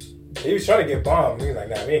jail. He was trying to get bombed. He was like,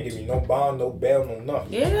 nah, they ain't give me no bond, no bail, no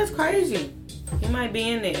nothing. Yeah, that's crazy. He might be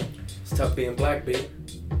in there. It's tough being black, B.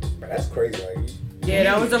 Man, that's crazy. Like, yeah,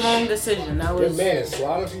 that was the wrong decision. That was. That man is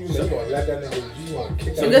slaughter for you. You gonna let that nigga? You gonna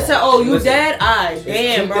kick? So they said, "Oh, you dead? Alright,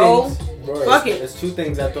 damn, bro. Fuck it." There's 2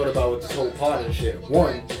 things I thought about with this whole pardon shit.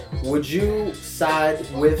 One, would you side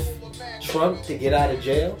with Trump to get out of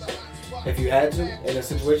jail if you had to in a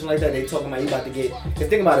situation like that? They talking about you about to get. Cause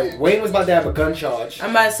think about it. Wayne was about to have a gun charge.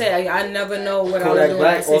 I'm about to say I never know what Kodak I was doing.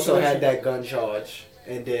 Black also had that gun charge.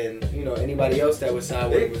 And then, anybody else that was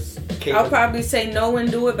sideways was capable. I'll probably say no and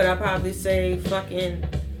do it, but I'll probably say fucking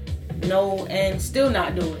no and still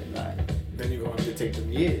not do it. Like, then you're going to have to take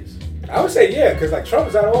them years. I would say yeah, because like Trump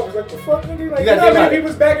was out of office. Like the fuck, nigga? Like, you know how many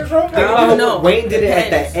people's back in Trump? I don't know. Wayne did it at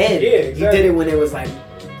the end. Yeah, exactly. He did it when it was like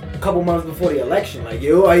a couple months before the election. Like,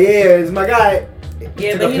 yo, yeah, it's my guy.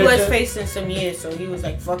 Yeah, but he was facing some years, so he was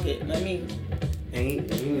like, fuck it, let me.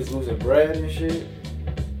 And he was losing bread and shit.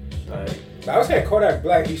 Like, I was saying Kodak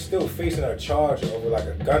Black, he's still facing a charge over like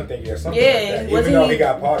a gun thing or something like that. Even though he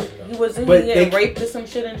got pardoned. He wasn't getting raped or some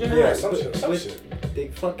shit in jail? Yeah, some shit. They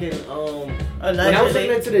fucking, when I was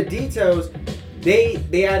looking into the details, they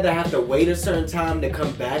either have to wait a certain time to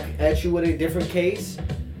come back at you with a different case,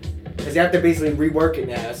 because they have to basically rework it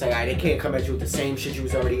now. It's like, they can't come at you with the same shit you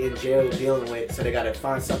was already in jail dealing with, so they gotta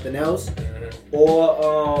find something else. Mm-hmm.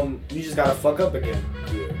 Or you just gotta fuck up again.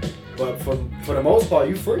 Yeah. But for the most part,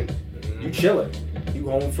 you free. You chilling. You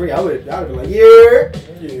home free? I would be like, yeah.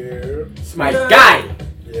 It's my guy.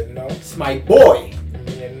 It's my boy.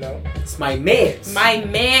 It's my man. My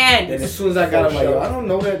man. And as soon as I got him, like, yo, I don't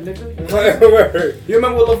know that nigga. You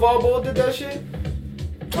remember when LeVar Ball did that shit?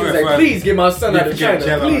 He was like, please get my son out of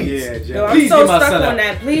China. Please. Yo, I'm so stuck on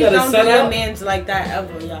that. Please don't do your mans like that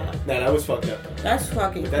ever, y'all. Nah, that was fucked up. That's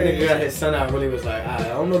fucking that crazy. That nigga got his son out and really was like, I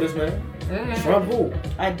don't know this man. Trump who?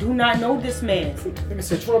 I do not know this man. Nigga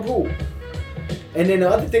said Trump who? And then the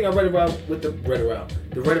other thing I read about the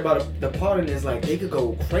pardon is like they could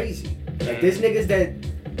go crazy. Like there's niggas that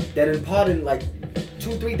pardon like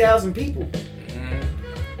 2,000-3,000 people.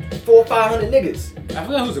 400 or 500 niggas. I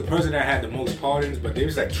forgot who's the president that had the most pardons, but it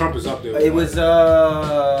was like Trump is up there. It was goddamn.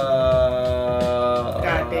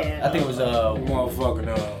 I think it was motherfucking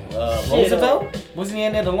Roosevelt. Wasn't he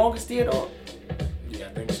in there the longest theater? Yeah, I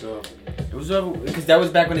think so. It was because that was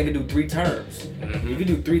back when they could do 3 terms. You could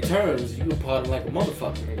do 3 terms, you could pardon like a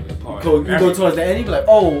motherfucker. You go towards the end, you be like,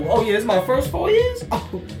 oh yeah, this is my first 4 years?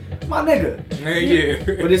 Oh, my nigga. Yeah.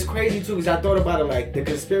 But it's crazy too, because I thought about it like, the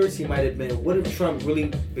conspiracy might have been, what if Trump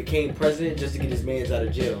really became president just to get his mans out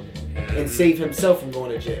of jail? And save himself from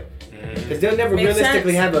going to jail? Because they'll never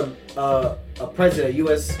realistically have a president, a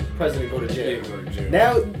U.S. president go to jail.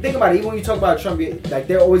 Now, think about it, even when you talk about Trump, like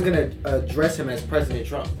they're always going to address him as President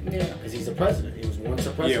Trump. Yeah. Because he's a president. He was once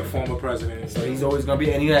a president. Yeah, former president. So he's always going to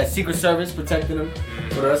be, and he has Secret Service protecting him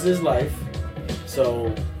for the rest of his life.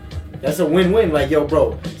 So that's a win-win. Like, yo,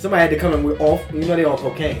 bro, somebody had to come in with off, you know they on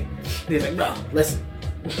cocaine. He's like, bro, listen.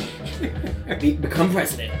 Become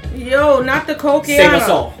president. Yo, not the cocaine. Save us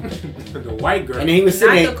all. The white girl. And then he was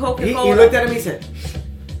sitting there. He looked at him. He said,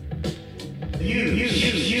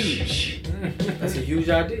 "Huge. That's a huge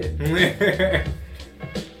idea." He's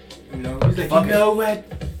like, you know what?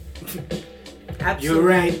 Absolutely. You're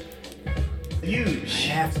right. Huge.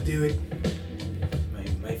 I have to do it.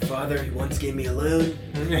 My father, he once gave me a loan.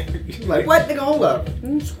 Like, what? Nigga, hold up.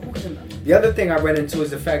 The other thing I read into is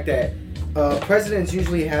the fact that presidents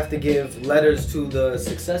usually have to give letters to the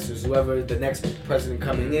successors, whoever the next president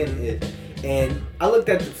coming in is. And I looked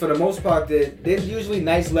at, for the most part, that they're usually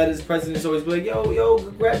nice letters. Presidents always be like, yo,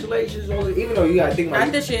 congratulations. Even though you gotta think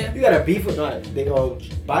like, you gotta beef with them.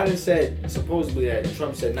 Biden said, supposedly, that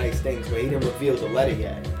Trump said nice things, but he didn't reveal the letter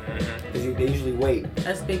yet. Because they usually wait.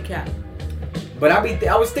 That's big cap. But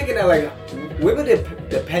I was thinking that, like, where were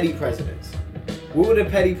the petty presidents? Where were the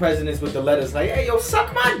petty presidents with the letters like, hey, yo,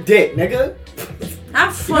 suck my dick, nigga?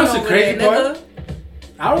 Have fun over there, nigga.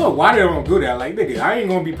 I don't know why they don't do that. Like, nigga, I ain't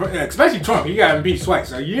gonna be especially Trump. He got impeached twice,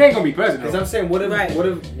 so you ain't gonna be president. Because I'm saying, what if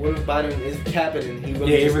Biden is capping and he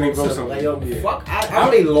really goes something like, yo, fuck, I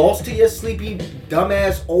already lost to your sleepy,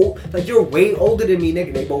 dumbass old. Like, you're way older than me,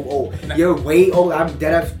 nigga. They both old. You're way old. I'm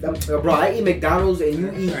dead. Bro, I eat McDonald's and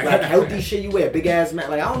you eat like healthy shit. You wear a big ass man.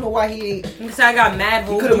 Like, I don't know why he ain't. Because I got mad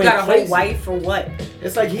hoes. You got a whole wife for what?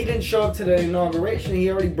 It's like he didn't show up to the inauguration.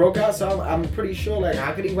 He already broke out. So I'm pretty sure. Like,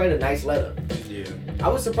 how could he write a nice letter? Yeah. I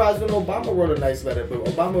was surprised when Obama wrote a nice letter, but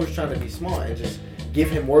Obama was trying to be smart and just give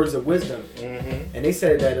him words of wisdom. And they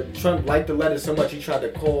said that Trump liked the letter so much he tried to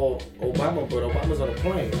call Obama, but Obama's on a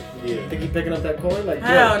plane. Yeah. Think he picking up that call? He like,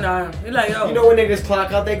 hell no. He like, yo. You know when niggas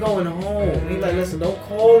clock out, they going home. He like, listen, don't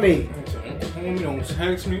call me. Don't call me, don't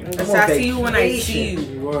text me. I see you when I see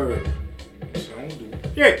you. Word. So don't do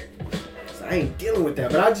it. Yeah. I ain't dealing with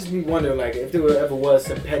that, but I just be wondering, like, if there ever was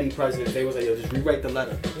some petty president, they was like, yo, just rewrite the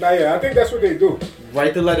letter. Nah, yeah, I think that's what they do.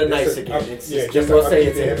 Write the letter nice again. Just gonna say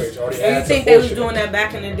it's image. And you think they was doing that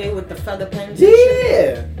back in the day with the feather pens?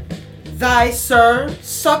 Yeah. Thy, sir,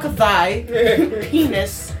 suck thy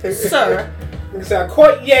penis, sir. It's a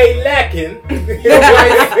court yay lacking. Your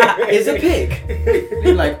wife is a pig.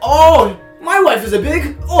 You're like, oh, my wife is a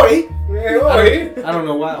pig. Oi. Oi. I don't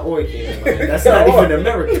know why oi came in my head. That's not even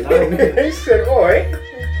American. I don't know. He said oi.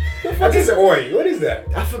 The fuck is oi? What is that?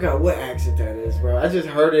 I forgot what accent that is, bro. I just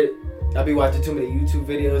heard it. I be watching too many YouTube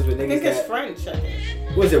videos with niggas. I think it's French, I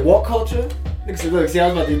think. What is it, walk culture? Look, see, I was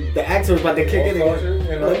about to, the accent was about to kick in.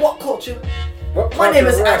 Like, walk culture? My name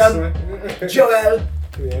is Adam Joel.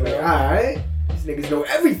 Alright. These niggas know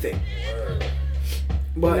everything.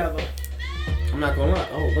 But never. I'm not gonna lie.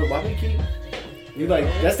 Oh, look, why we keep... You like,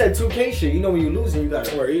 that's that 2K shit. You know when you losing, you gotta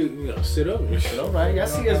sit up and shit. Alright, y'all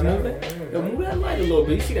see us moving? Yo, move that light a little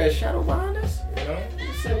bit. You see that shadow behind us? You know?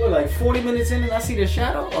 We're like 40 minutes in and I see the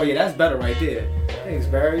shadow? Oh yeah, that's better right there. Thanks,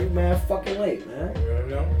 Barry. You man fucking late, man.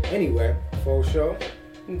 You know? Anyway. Full show.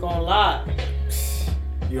 I'm gonna lie.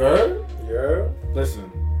 You heard? Yeah.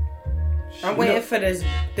 Listen. I'm waiting for this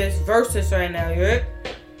versus right now, you heard?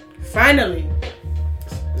 Finally.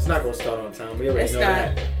 It's not gonna start on time. We already know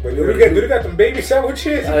not. that. But do they got them baby shower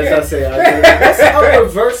chairs? I say, what's up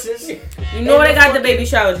with versus? You know they got the baby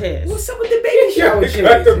shower chairs. What's up with the baby shower chairs?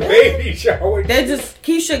 Got the baby shower. They just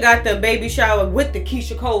Keisha got the baby shower with the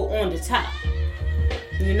Keisha code on the top.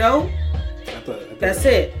 You know? That's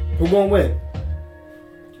it. Who gonna win?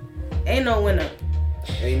 Ain't no winner.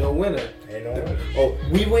 Ain't no winner. Ain't no winner. Oh,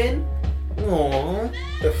 we win? Aww.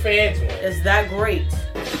 The fans win. It's that great.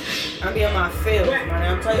 I'm be in my feels, man.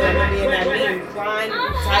 I'm telling you, I'm gonna be in that meeting, crying,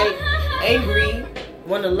 tight, angry,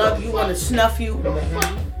 wanna love you, wanna snuff you. You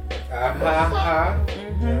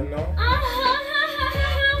know?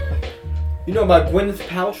 You know about Gwyneth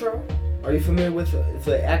Paltrow? Are you familiar with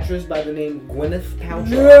the actress by the name Gwyneth Paltrow?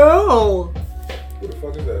 No. Who the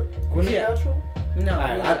fuck is that? Gwyneth Paltrow? No.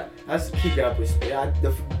 Alright, I just keep it up with speed.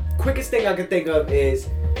 The quickest thing I can think of is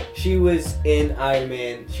she was in Iron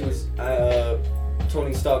Man. She was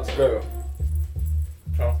Tony Stark's girl.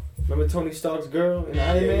 Oh. Remember Tony Stark's girl in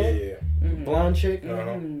Iron Man? Yeah. Mm-hmm. Blonde chick?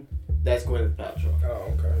 Mm-hmm. That's Gwyneth Paltrow.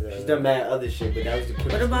 Oh, okay. Yeah, She's done mad other shit, but that was the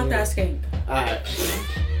quickest. What about that skank? Alright.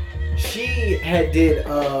 She had did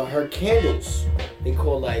her candles. They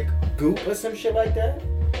called like Goop or some shit like that.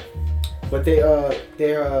 But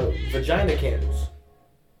they're vagina candles.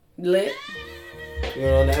 Lit. You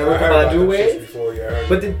know, the I Erica heard about Badu them wave. shits before, yeah.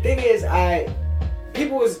 But the thing is,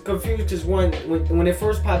 people was confused because when it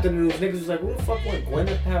first popped in the news, niggas was like, who the fuck want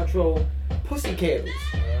Gwyneth Paltrow pussy candles?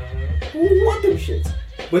 Who want them shits?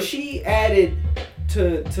 But she added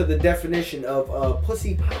to the definition of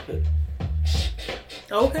pussy popping.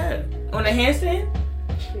 Okay. On a handstand?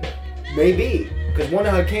 Maybe. Because one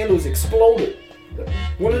of her candles exploded.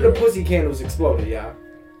 One of the pussy candles exploded, y'all.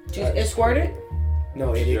 It squirted?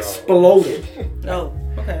 No, it exploded. Oh,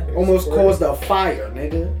 okay. Almost caused a fire,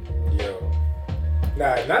 nigga. Yo.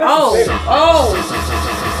 Nah, not if you say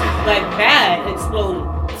that. Like bad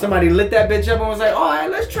exploded. Somebody lit that bitch up and was like, all right,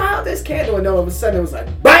 let's try out this candle. And all of a sudden it was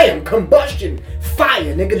like, bam, combustion,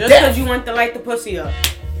 fire, nigga, Just death. because you want to light the pussy up.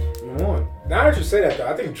 Come on. Now that you say that, though,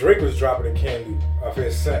 I think Drake was dropping a candy off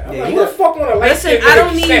his set. I'm Yeah, like, who the fuck want to light Listen, shit I don't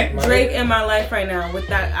with a need scent, man? Drake in my life right now with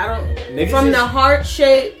that. I don't. Niggas From just- the heart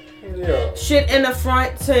shape Yeah. shit in the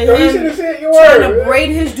front to Yo, you should him have said your trying word. to braid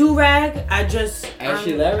his do-rag, I just.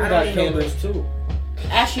 Ashley I Larry don't got need no candles too.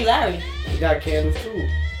 Ashley Larry. He got candles too.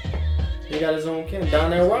 He got his own candle.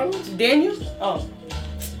 Donnell Rollins? Daniel? Oh.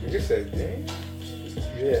 Nigga said, damn.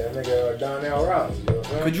 Yeah, that nigga Donnell Rollins. You know what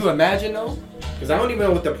I'm saying? Could you imagine though? Because I don't even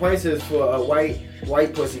know what the price is for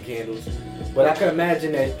white pussy candles. But I can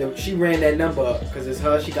imagine that she ran that number up because it's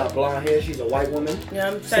her. She got blonde hair. She's a white woman. Yeah,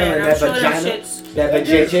 I'm saying. Selling I'm that sure them vagina. shits. That Like,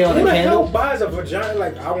 vajayjay on who the the hell candle. buys a vagina?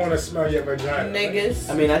 Like, I want to smell your vagina. Niggas.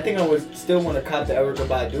 I mean, I think I would still want to cop the Erica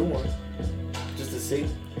Badu one. Just to see.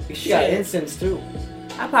 She got Shit. incense too.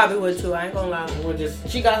 I probably would too. I ain't gonna lie. We'll just,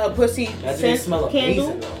 She got her pussy imagine they scent smell amazing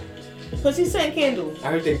candle. though. Pussy scent candle.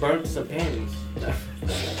 I heard they burnt some panties.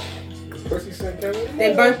 Pussy scent candle?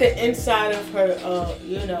 They burnt the inside of her,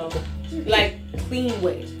 like clean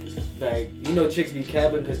way. Like, you know chicks be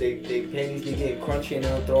capping because they panties be getting crunchy and they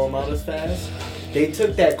don't throw them out as fast. They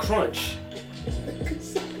took that crunch.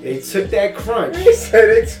 They said they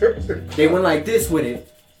took the... They went like this with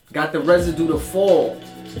it. Got the residue to fall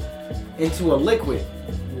into a liquid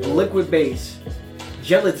base,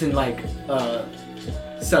 gelatin-like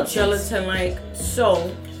substance. Gelatin like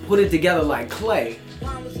so. Put it together like clay.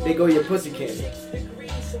 They go your pussy candy.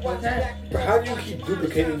 Okay. But how do you keep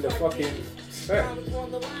duplicating the fucking scent?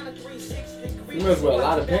 You mess with a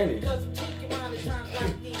lot of panties.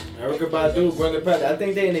 Erica Badu, Gwyneth Paltrow. I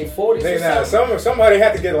think they in their 40s or something. Somebody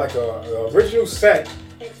had to get like a original set,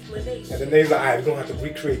 and then they's like, alright, we're gonna have to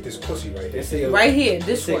recreate this pussy right They here. say, Right here,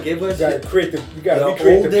 this say, one. give You us gotta recreate the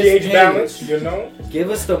oldest pH panties. balance, you know? Give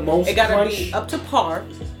us the most It gotta crunch. be up to par.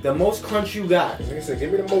 The most crunch you got. Nigga said,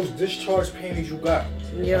 give me the most discharged panties you got.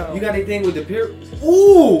 Yo. You got anything with the period?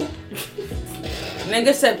 Ooh!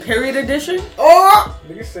 Nigga said period edition. Oh!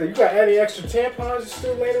 Nigga said, you got any extra tampons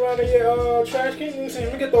still laying around in your trash can? Nigga said,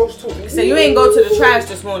 let me get those too. So you ain't go to the trash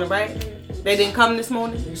this morning, right? They didn't come this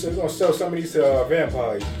morning? Nigga said, we're gonna sell some of these to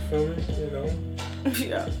vampires, you feel me? You know?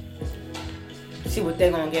 Yeah. See what they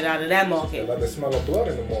gonna get out of that They market. like the smell of blood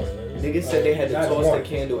in the morning. Man. Niggas said they had to Not in toss the morning.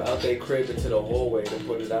 candle out their crib into the hallway to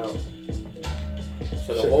put it out.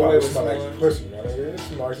 So the Shit hallway probably was smell smelling. like pussy, man. It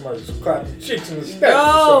smells like somebody clapping cheeks in the steps.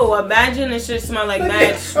 Yo, imagine it should smell like mad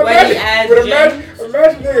Imagine, sweaty ass but gin.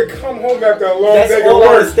 imagine nigga come home after a long That's day all of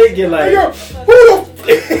I work. was thinking, like, Nigga, who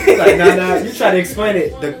the like nah, you try to explain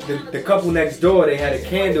it. The couple next door, they had a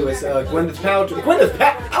candle. It's Gwyneth Paltrow.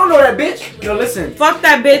 I don't know that bitch. Yo, listen. Fuck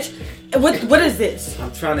that bitch. What is this?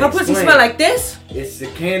 I'm trying to Her explain. pussy smell like this? It's the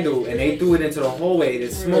candle, and they threw it into the hallway.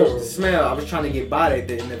 The smoke, the smell. I was trying to get by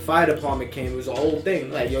it, and the fire department came. It was a whole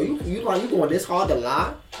thing. Like, yo, you going this hard to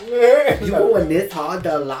lie? You going this hard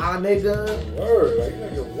to lie, nigga? Word, like,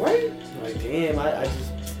 nigga, what? Like, damn, I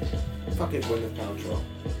just fucking Gwyneth Paltrow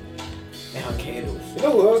and her candles. You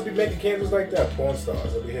know who else be making candles like that? Porn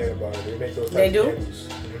stars. That we heard about it. They make those type of candles.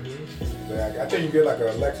 I think you get like a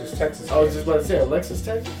Alexis Texas. I was just about to say Alexis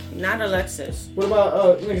Texas. Not Alexis. What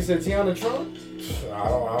about nigga said Tiana Trump? I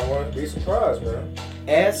don't want to be surprised, man.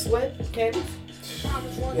 Ass sweat candles.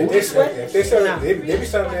 If they sell, they be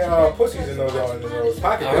selling their pussies in those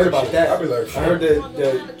pockets. I heard about that. I be like, I heard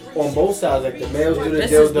the on both sides, like the males do the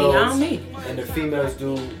This is beyond dildos me. and the females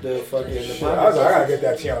do the fucking the shit, I was like, I gotta get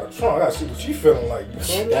that Tiana Trump. I gotta see what she feeling like.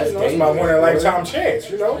 That's my one in a lifetime chance,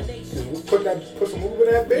 you know. Just put some move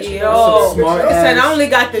in that bitch. Yo, smart he said I only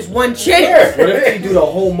got this one chance. What if you do the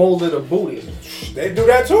whole mold of the booty? They do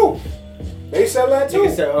that too. They sell that too.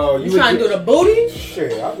 Nigga said, oh, You trying to do the booty?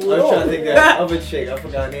 Shit, I I was trying to think that other chick. I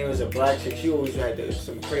forgot her name. Was a black chick. She always had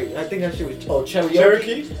some crazy. I think her shit was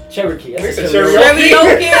Cherokee. Cherokee. They said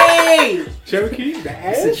Karaoke. Cherokee. The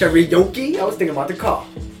ass. It's a Cherokee. I was thinking about the car.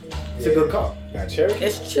 It's a good car. Not Cherokee.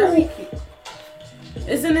 It's Cherokee.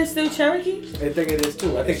 Isn't it still Cherokee? I think it is too.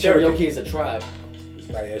 I think It's Cherokee. Cherokee is a tribe.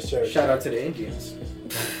 Nah, yeah, it's Cherokee. Shout out to the Indians.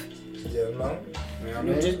 Yeah, no. You know what I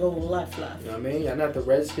You mean? just go left. You know what I mean? Y'all not the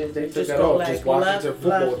Redskins. They took Just that go off. like Just Washington left,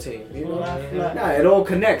 football left, team. You know? left. Nah, it all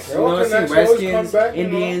connects. It You all know what I'm connects, saying? it always Redskins, comes back, you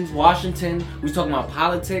know? Indians, Washington. We talking about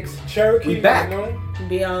politics. Cherokee. We back. You know?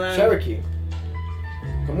 Be all right. Cherokee.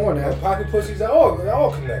 Come on The now. pocket pussies, they all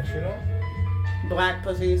connect, you know? Black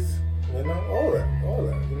pussies. You know? All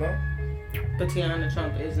that, you know? But Tiana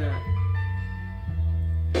Trump is not.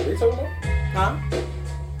 What are you talking about? Huh?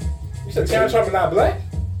 You said Tiana Trump is not black?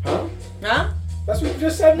 Huh? Huh? That's what you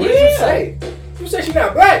just said? What did you say? You said she's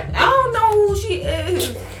not black. I don't know who she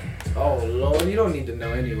is. Oh Lord, you don't need to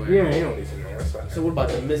know anyway. Yeah, you don't need to know. That's fine. So what about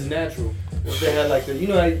the Miss Natural? What if they had like the, you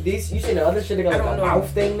know, like these, you seen the other shit? They got I like a don't know. mouth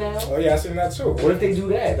thing now. Oh yeah, I seen that too. What if they do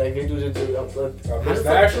that? Like they do the how Miss the fuck-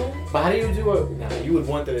 Natural? But how do you do it? Nah, you would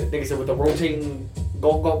want the nigga said with the rotating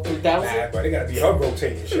go 3000. Nah, but it gotta be her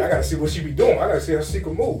rotating shit. I gotta see what she be doing. I gotta see her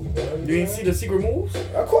secret move. You didn't see the secret moves?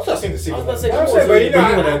 Of course I seen the secret I was moves. about to say, I'm saying, but you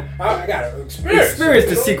know, wanna I gotta experience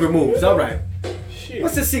the you know? secret moves. All right. Shit.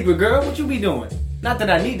 What's the secret, girl? What you be doing? Not that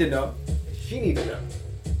I need to know. She need to know.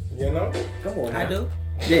 You know? Come on, I now. do.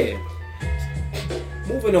 Yeah.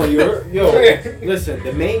 Moving on, yo, listen,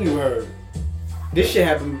 the main you heard. This shit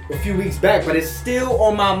happened a few weeks back, but it's still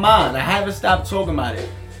on my mind. I haven't stopped talking about it.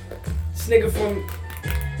 This nigga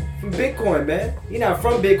from Bitcoin, man. He not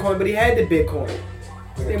from Bitcoin, but he had the Bitcoin.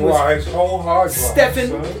 It Threw out his whole hard drive.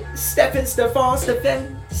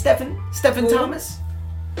 Stephen Thomas.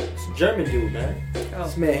 It's a German dude, man. Oh.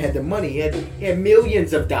 This man had the money. He had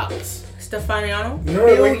millions of dollars. Stefaniano? You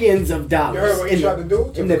heard what- Millions of You dollars. heard what he in tried to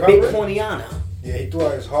do? in the recover it? Bitcoiniana. Yeah, he threw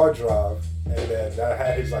out his hard drive, and then that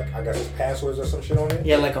had his, like, I guess his passwords or some shit on it. He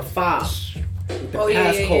had like a file with the Oh,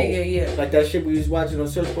 yeah, passcode. yeah. Like that shit we was watching on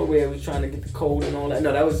Searchboard where he was trying to get the code and all that.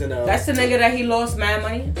 No, that was in That's the nigga that he lost mad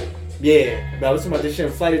money? yeah, but I was talking about this shit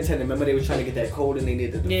in Flight Attendant. Remember they were trying to get that code and they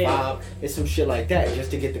needed the Yeah. file and some shit like that just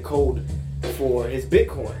to get the code for his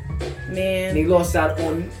Bitcoin. And he Man. lost out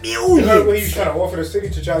on You heard when he was millions. trying to offer the city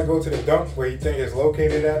to try to go to the dump where he think it's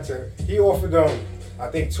located at. He offered them, I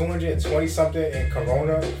think, 220 something in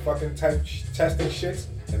Corona fucking type testing shits,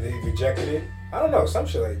 and they rejected it. I don't know, some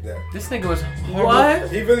shit like that. This nigga was What?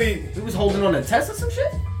 He really, He was holding on a test or some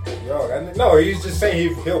shit? no, he's just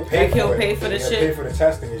saying he'll pay Like for he'll it. pay for the He'll shit? pay for the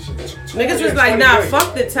testing and shit. Niggas was like, 220 nah, million.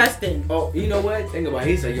 fuck the testing. Oh, you know what? Think about it.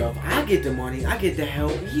 He said, yo, if I get the money, I get the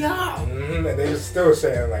help. Yo. Mm-hmm. And they was still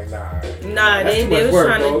saying like, nah. Nah, That's they too much was work,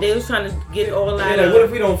 trying bro. to get all Yeah, that. like, what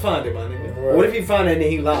if we don't find it, my nigga? Right. What if he found it and then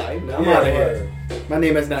he lied? I'm Yeah, out of here. My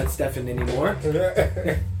name is not Stefan anymore.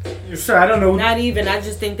 right. You sure? I don't know. Not even. I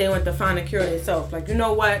just think they went to find a cure themselves. Like, you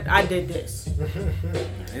know what? I did this.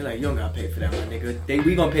 They like, you don't gotta pay for that, my nigga.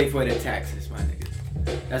 We gonna pay for it in taxes, my nigga.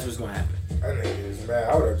 That's what's gonna happen. That nigga is mad.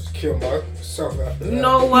 I would have just killed myself after that. You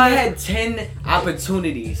know He what? had 10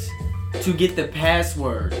 opportunities to get the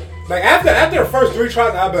password. Like after the first 3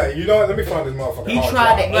 tries, I'll be like, you know what? Let me find this motherfucker. He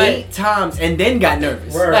tried it Right. 8 times and then got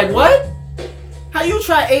nervous. Word. Like, what? How you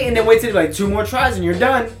try 8 and then wait till like 2 more tries and you're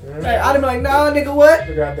done? Like, I'd be like, nah, nigga, what?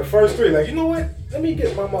 I got the first 3. Like, you know what? Let me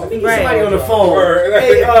get my motherfucker. Get somebody on the phone. Word.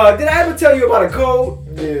 Hey, did I ever tell you about a code?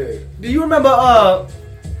 Yeah. Do you remember,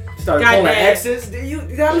 started calling Goddamn. exes?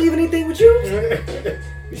 Did I leave anything with you?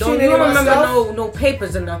 Don't you remember no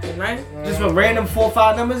papers or nothing, right? Just from random 4 or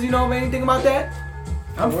 5 numbers, you know anything about that?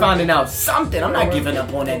 I'm finding out something. I'm not giving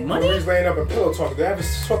up on that money. He's laying up in pillow talk. They ever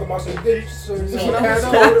talk about some dates? Perhaps.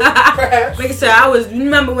 Like I said, you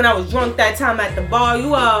remember when I was drunk that time at the bar?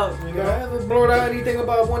 You ever blurt out anything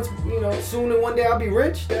about once, soon and one day I'll be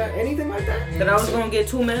rich? Anything like that? That I was gonna get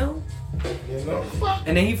 $2 million?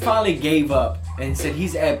 And then he finally gave up and said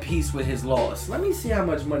he's at peace with his loss. Let me see how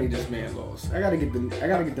much money this man lost. I gotta get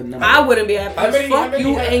the number. I wouldn't be at peace. Fuck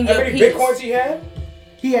you and your peace. How many Bitcoins he had?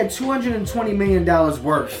 He had $220 million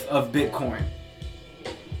worth of Bitcoin.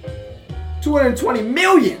 220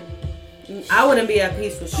 million. I wouldn't be at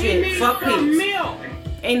peace with shit. Fuck peace.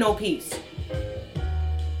 Ain't no peace.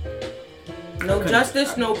 No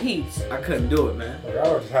justice, no peace. I couldn't do it, man. I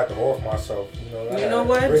would just have to off myself. You know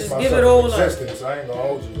what? Just give it all up. I ain't gonna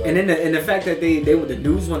hold you. And then the fact that the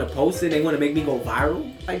news want to post it, they want to make me go viral.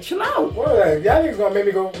 Like, chill out. Well, y'all niggas gonna make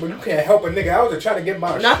me go. But you can't help a nigga. I was just trying to get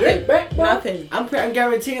my shit back. Bro. Nothing. I'm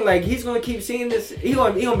guaranteeing, like, he's gonna keep seeing this. He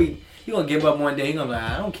gonna give up one day. He gonna be like,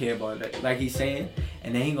 I don't care about that, like he's saying,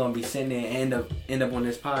 and then he gonna be sitting there and end up on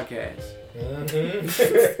this podcast.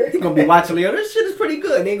 Mm-hmm. He gonna be watching, like, this shit is pretty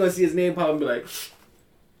good. And they gonna see his name pop and be like,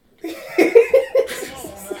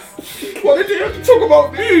 why did you have to talk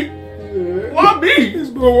about me? Why me? It's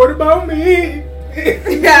been what about me?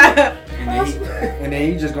 Yeah. And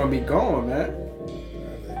then he just gonna be gone, man.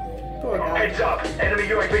 Poor guy. Heads up, enemy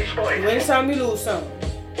UAV spotted. Win some, you lose some.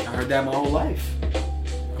 I heard that my whole life.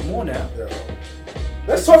 Come on now. Yo.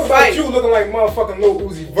 Let's talk about you looking like motherfucking Lil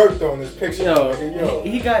Uzi Vert though in this picture. Yo.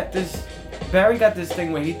 He got this. Barry got this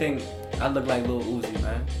thing where he think I look like Lil Uzi,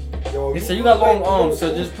 man. Yo, He said you got long arms,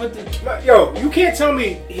 so just put the. Yo, you can't tell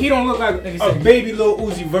me he don't look like a baby Lil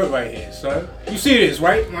Uzi Vert right here, son. You see this,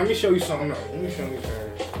 right? Let me show you something. Let me show you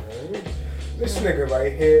something. This nigga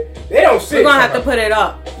right here, they don't see it. We're gonna have to put it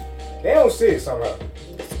up. They don't see it somehow.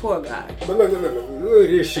 This poor guy. But look at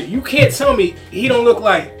this shit. You can't tell me he don't look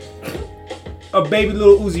like a baby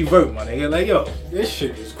Lil Uzi Vert, my nigga. Like, yo, This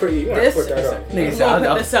shit is crazy. You gotta This- put that up. Nigga, We're gonna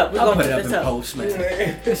put this up. We're I'll gonna put it put up this in up. post,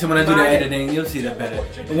 man. So when I do the editing, you'll see that better.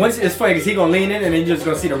 And once it's funny because he gonna lean in and then you're just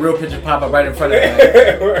gonna see the real picture pop up right in front of him.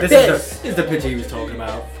 Like, this is the picture he was talking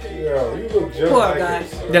about. Yo, you look just Poor like guy.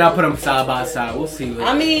 this. Then I'll put them side by side. We'll see.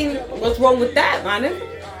 I mean, what's wrong with that, man?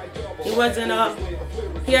 He wasn't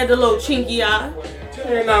he had the little chinky eye.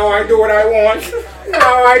 And now I do what I want.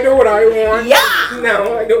 Now I do what I want. Yeah.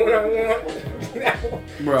 Now I do what I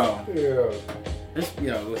want. Bro. Yeah. Listen,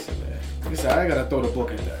 man. Listen, I gotta throw the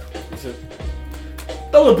book at that. Listen,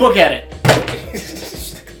 throw the book at it.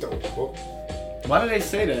 Why do they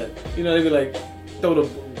say that? You know, they be like, throw the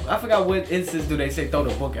book. I forgot what instance do they say throw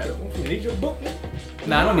the book at it. You need your book?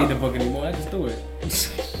 Nah, I don't need the book anymore. I just threw it.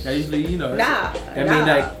 I usually, Nah. that mean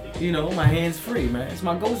like, my hands free, man. It's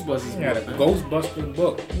my Ghostbusters You got a book, man. Ghostbusters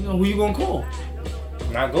book. You know who you gonna call?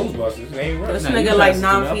 Not Ghostbusters, it ain't right. This Nah, nigga you like guys-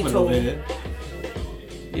 9 I'll feet put it tall. over there.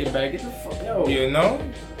 Yeah, back, get the fuck out. You know?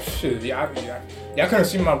 Shit, y'all couldn't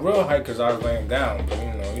see my real height because I was laying down, but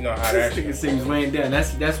you know how that This nigga shit, say he's laying down.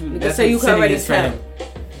 That's what say you can sitting already is for tell. him.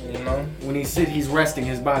 you know? When he sit, he's resting.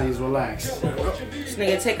 His body is relaxed. This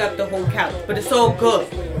nigga take up the whole couch, but it's all good.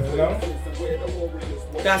 You know?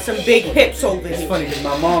 Got some big hips over It's here. funny because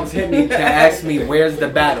my mom's hit me to ask me where's the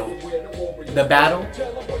battle. The battle?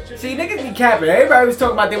 See, niggas be capping. Everybody was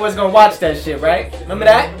talking about they wasn't gonna watch that shit, right? Remember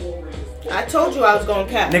that? I told you I was gonna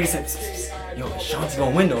cap. Niggas said, yo, Ashanti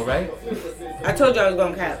gonna win though, right? I told you I was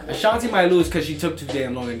gonna cap. Ashanti might lose because she took too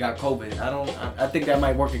damn long and got COVID. I think that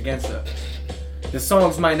might work against her. The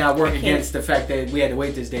songs might not work against the fact that we had to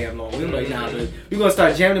wait this damn long. We were like, nah, but we gonna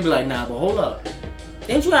start jamming and be like, nah, but hold up.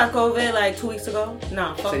 Didn't you have COVID like 2 weeks ago?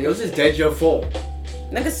 Nah, fuck. Say, yo, this is dead your fault.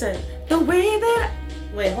 Nigga said, the way that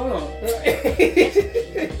wait, hold on.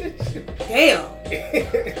 Damn.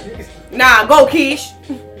 Nah, go Keish.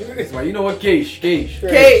 Well, you know what, Geish.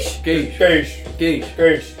 Cash.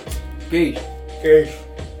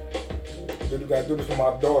 You gotta do this for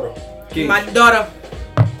my daughter. My daughter.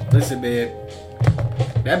 Listen, man.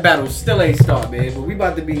 That battle still ain't start, man. But we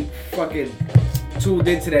about to be fucking tuned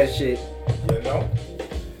into that shit. You know?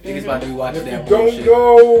 Niggas about to be watching that Don't bullshit.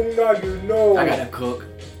 know, now you know. I gotta cook.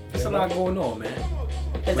 There's a lot going on, man.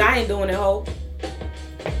 Cause I ain't doing it, ho.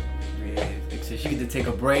 Yeah, they said she get to take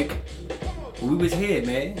a break. But we was here,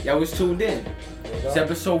 man. Y'all was tuned in. It's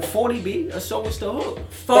episode 40, B. A So It's the Hook.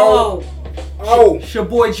 Follow. Oh. It's your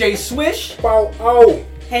boy Jay Swish. Oh.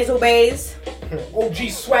 Hazel Bays. OG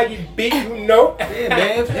Swaggy bitch, you know. Yeah,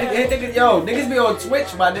 man. Niggas be on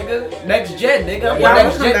Twitch, my nigga. Next gen, nigga. I'm Yeah, on I'm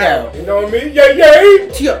next coming gen back. now. You know what I mean?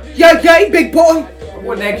 Yeah. Yeah, big boy. I'm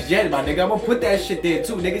on next gen, my nigga. I'm gonna put that shit there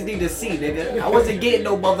too. Niggas need to see, nigga. I wasn't getting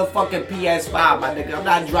no motherfucking PS5, my nigga. I'm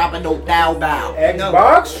not dropping no bow.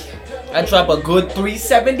 Xbox? I drop a good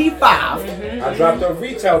 $375. I dropped the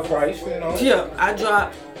retail price, you know. Yeah, I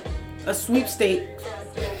dropped a sweepstake.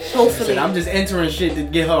 Hopefully. Said, I'm just entering shit to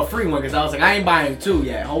get her a free one because I was like, I ain't buying two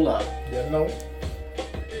yet. Hold up. Yeah, no.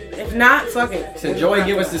 If not, fuck it. Said, Joey,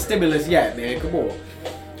 give us the stimulus yet, man. Come on.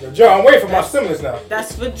 Yo, Joe, I'm waiting for my stimulus now.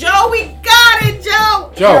 That's for Joe. We got it,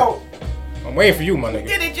 Joe. Joe, I'm waiting for you, my nigga.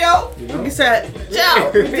 Did it, Joe? You know? He said,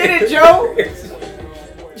 Joe. Did it, Joe?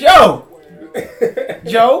 Joe.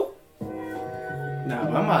 Joe? Nah,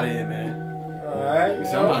 I'm out of here, man. Alright,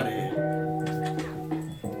 I'm out of here.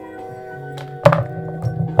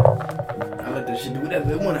 I let that shit do whatever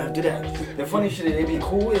they want after that. The funny shit that they be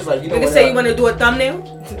cool is like, you know, Nigga say you want to do a thumbnail?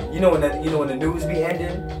 You know when the news be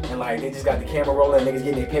ending and like they just got the camera rolling and niggas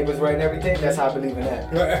getting their papers right and everything. That's how I believe in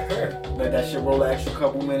that. Let that shit roll an extra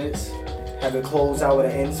couple minutes. Have it close out with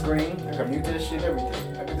an end screen. I can mute that shit,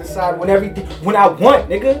 everything. I can decide when I want,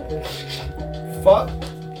 nigga. Fuck.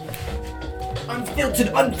 Unfiltered,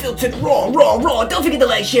 raw. Don't forget to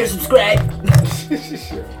like, share, subscribe.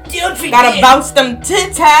 Don't forget. Gotta bounce them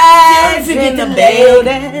titties in the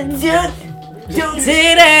building.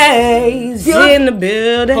 Titties in the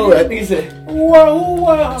building. Hold on, I think he said,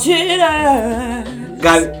 whoa. Titties.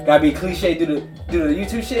 Gotta be cliche do the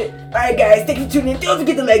YouTube shit. Alright guys, thank you for tuning in. Don't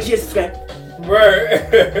forget to like, share, subscribe. Right.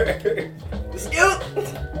 Let's go.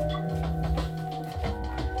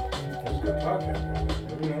 Good podcast,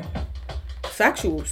 you know. Sexuals.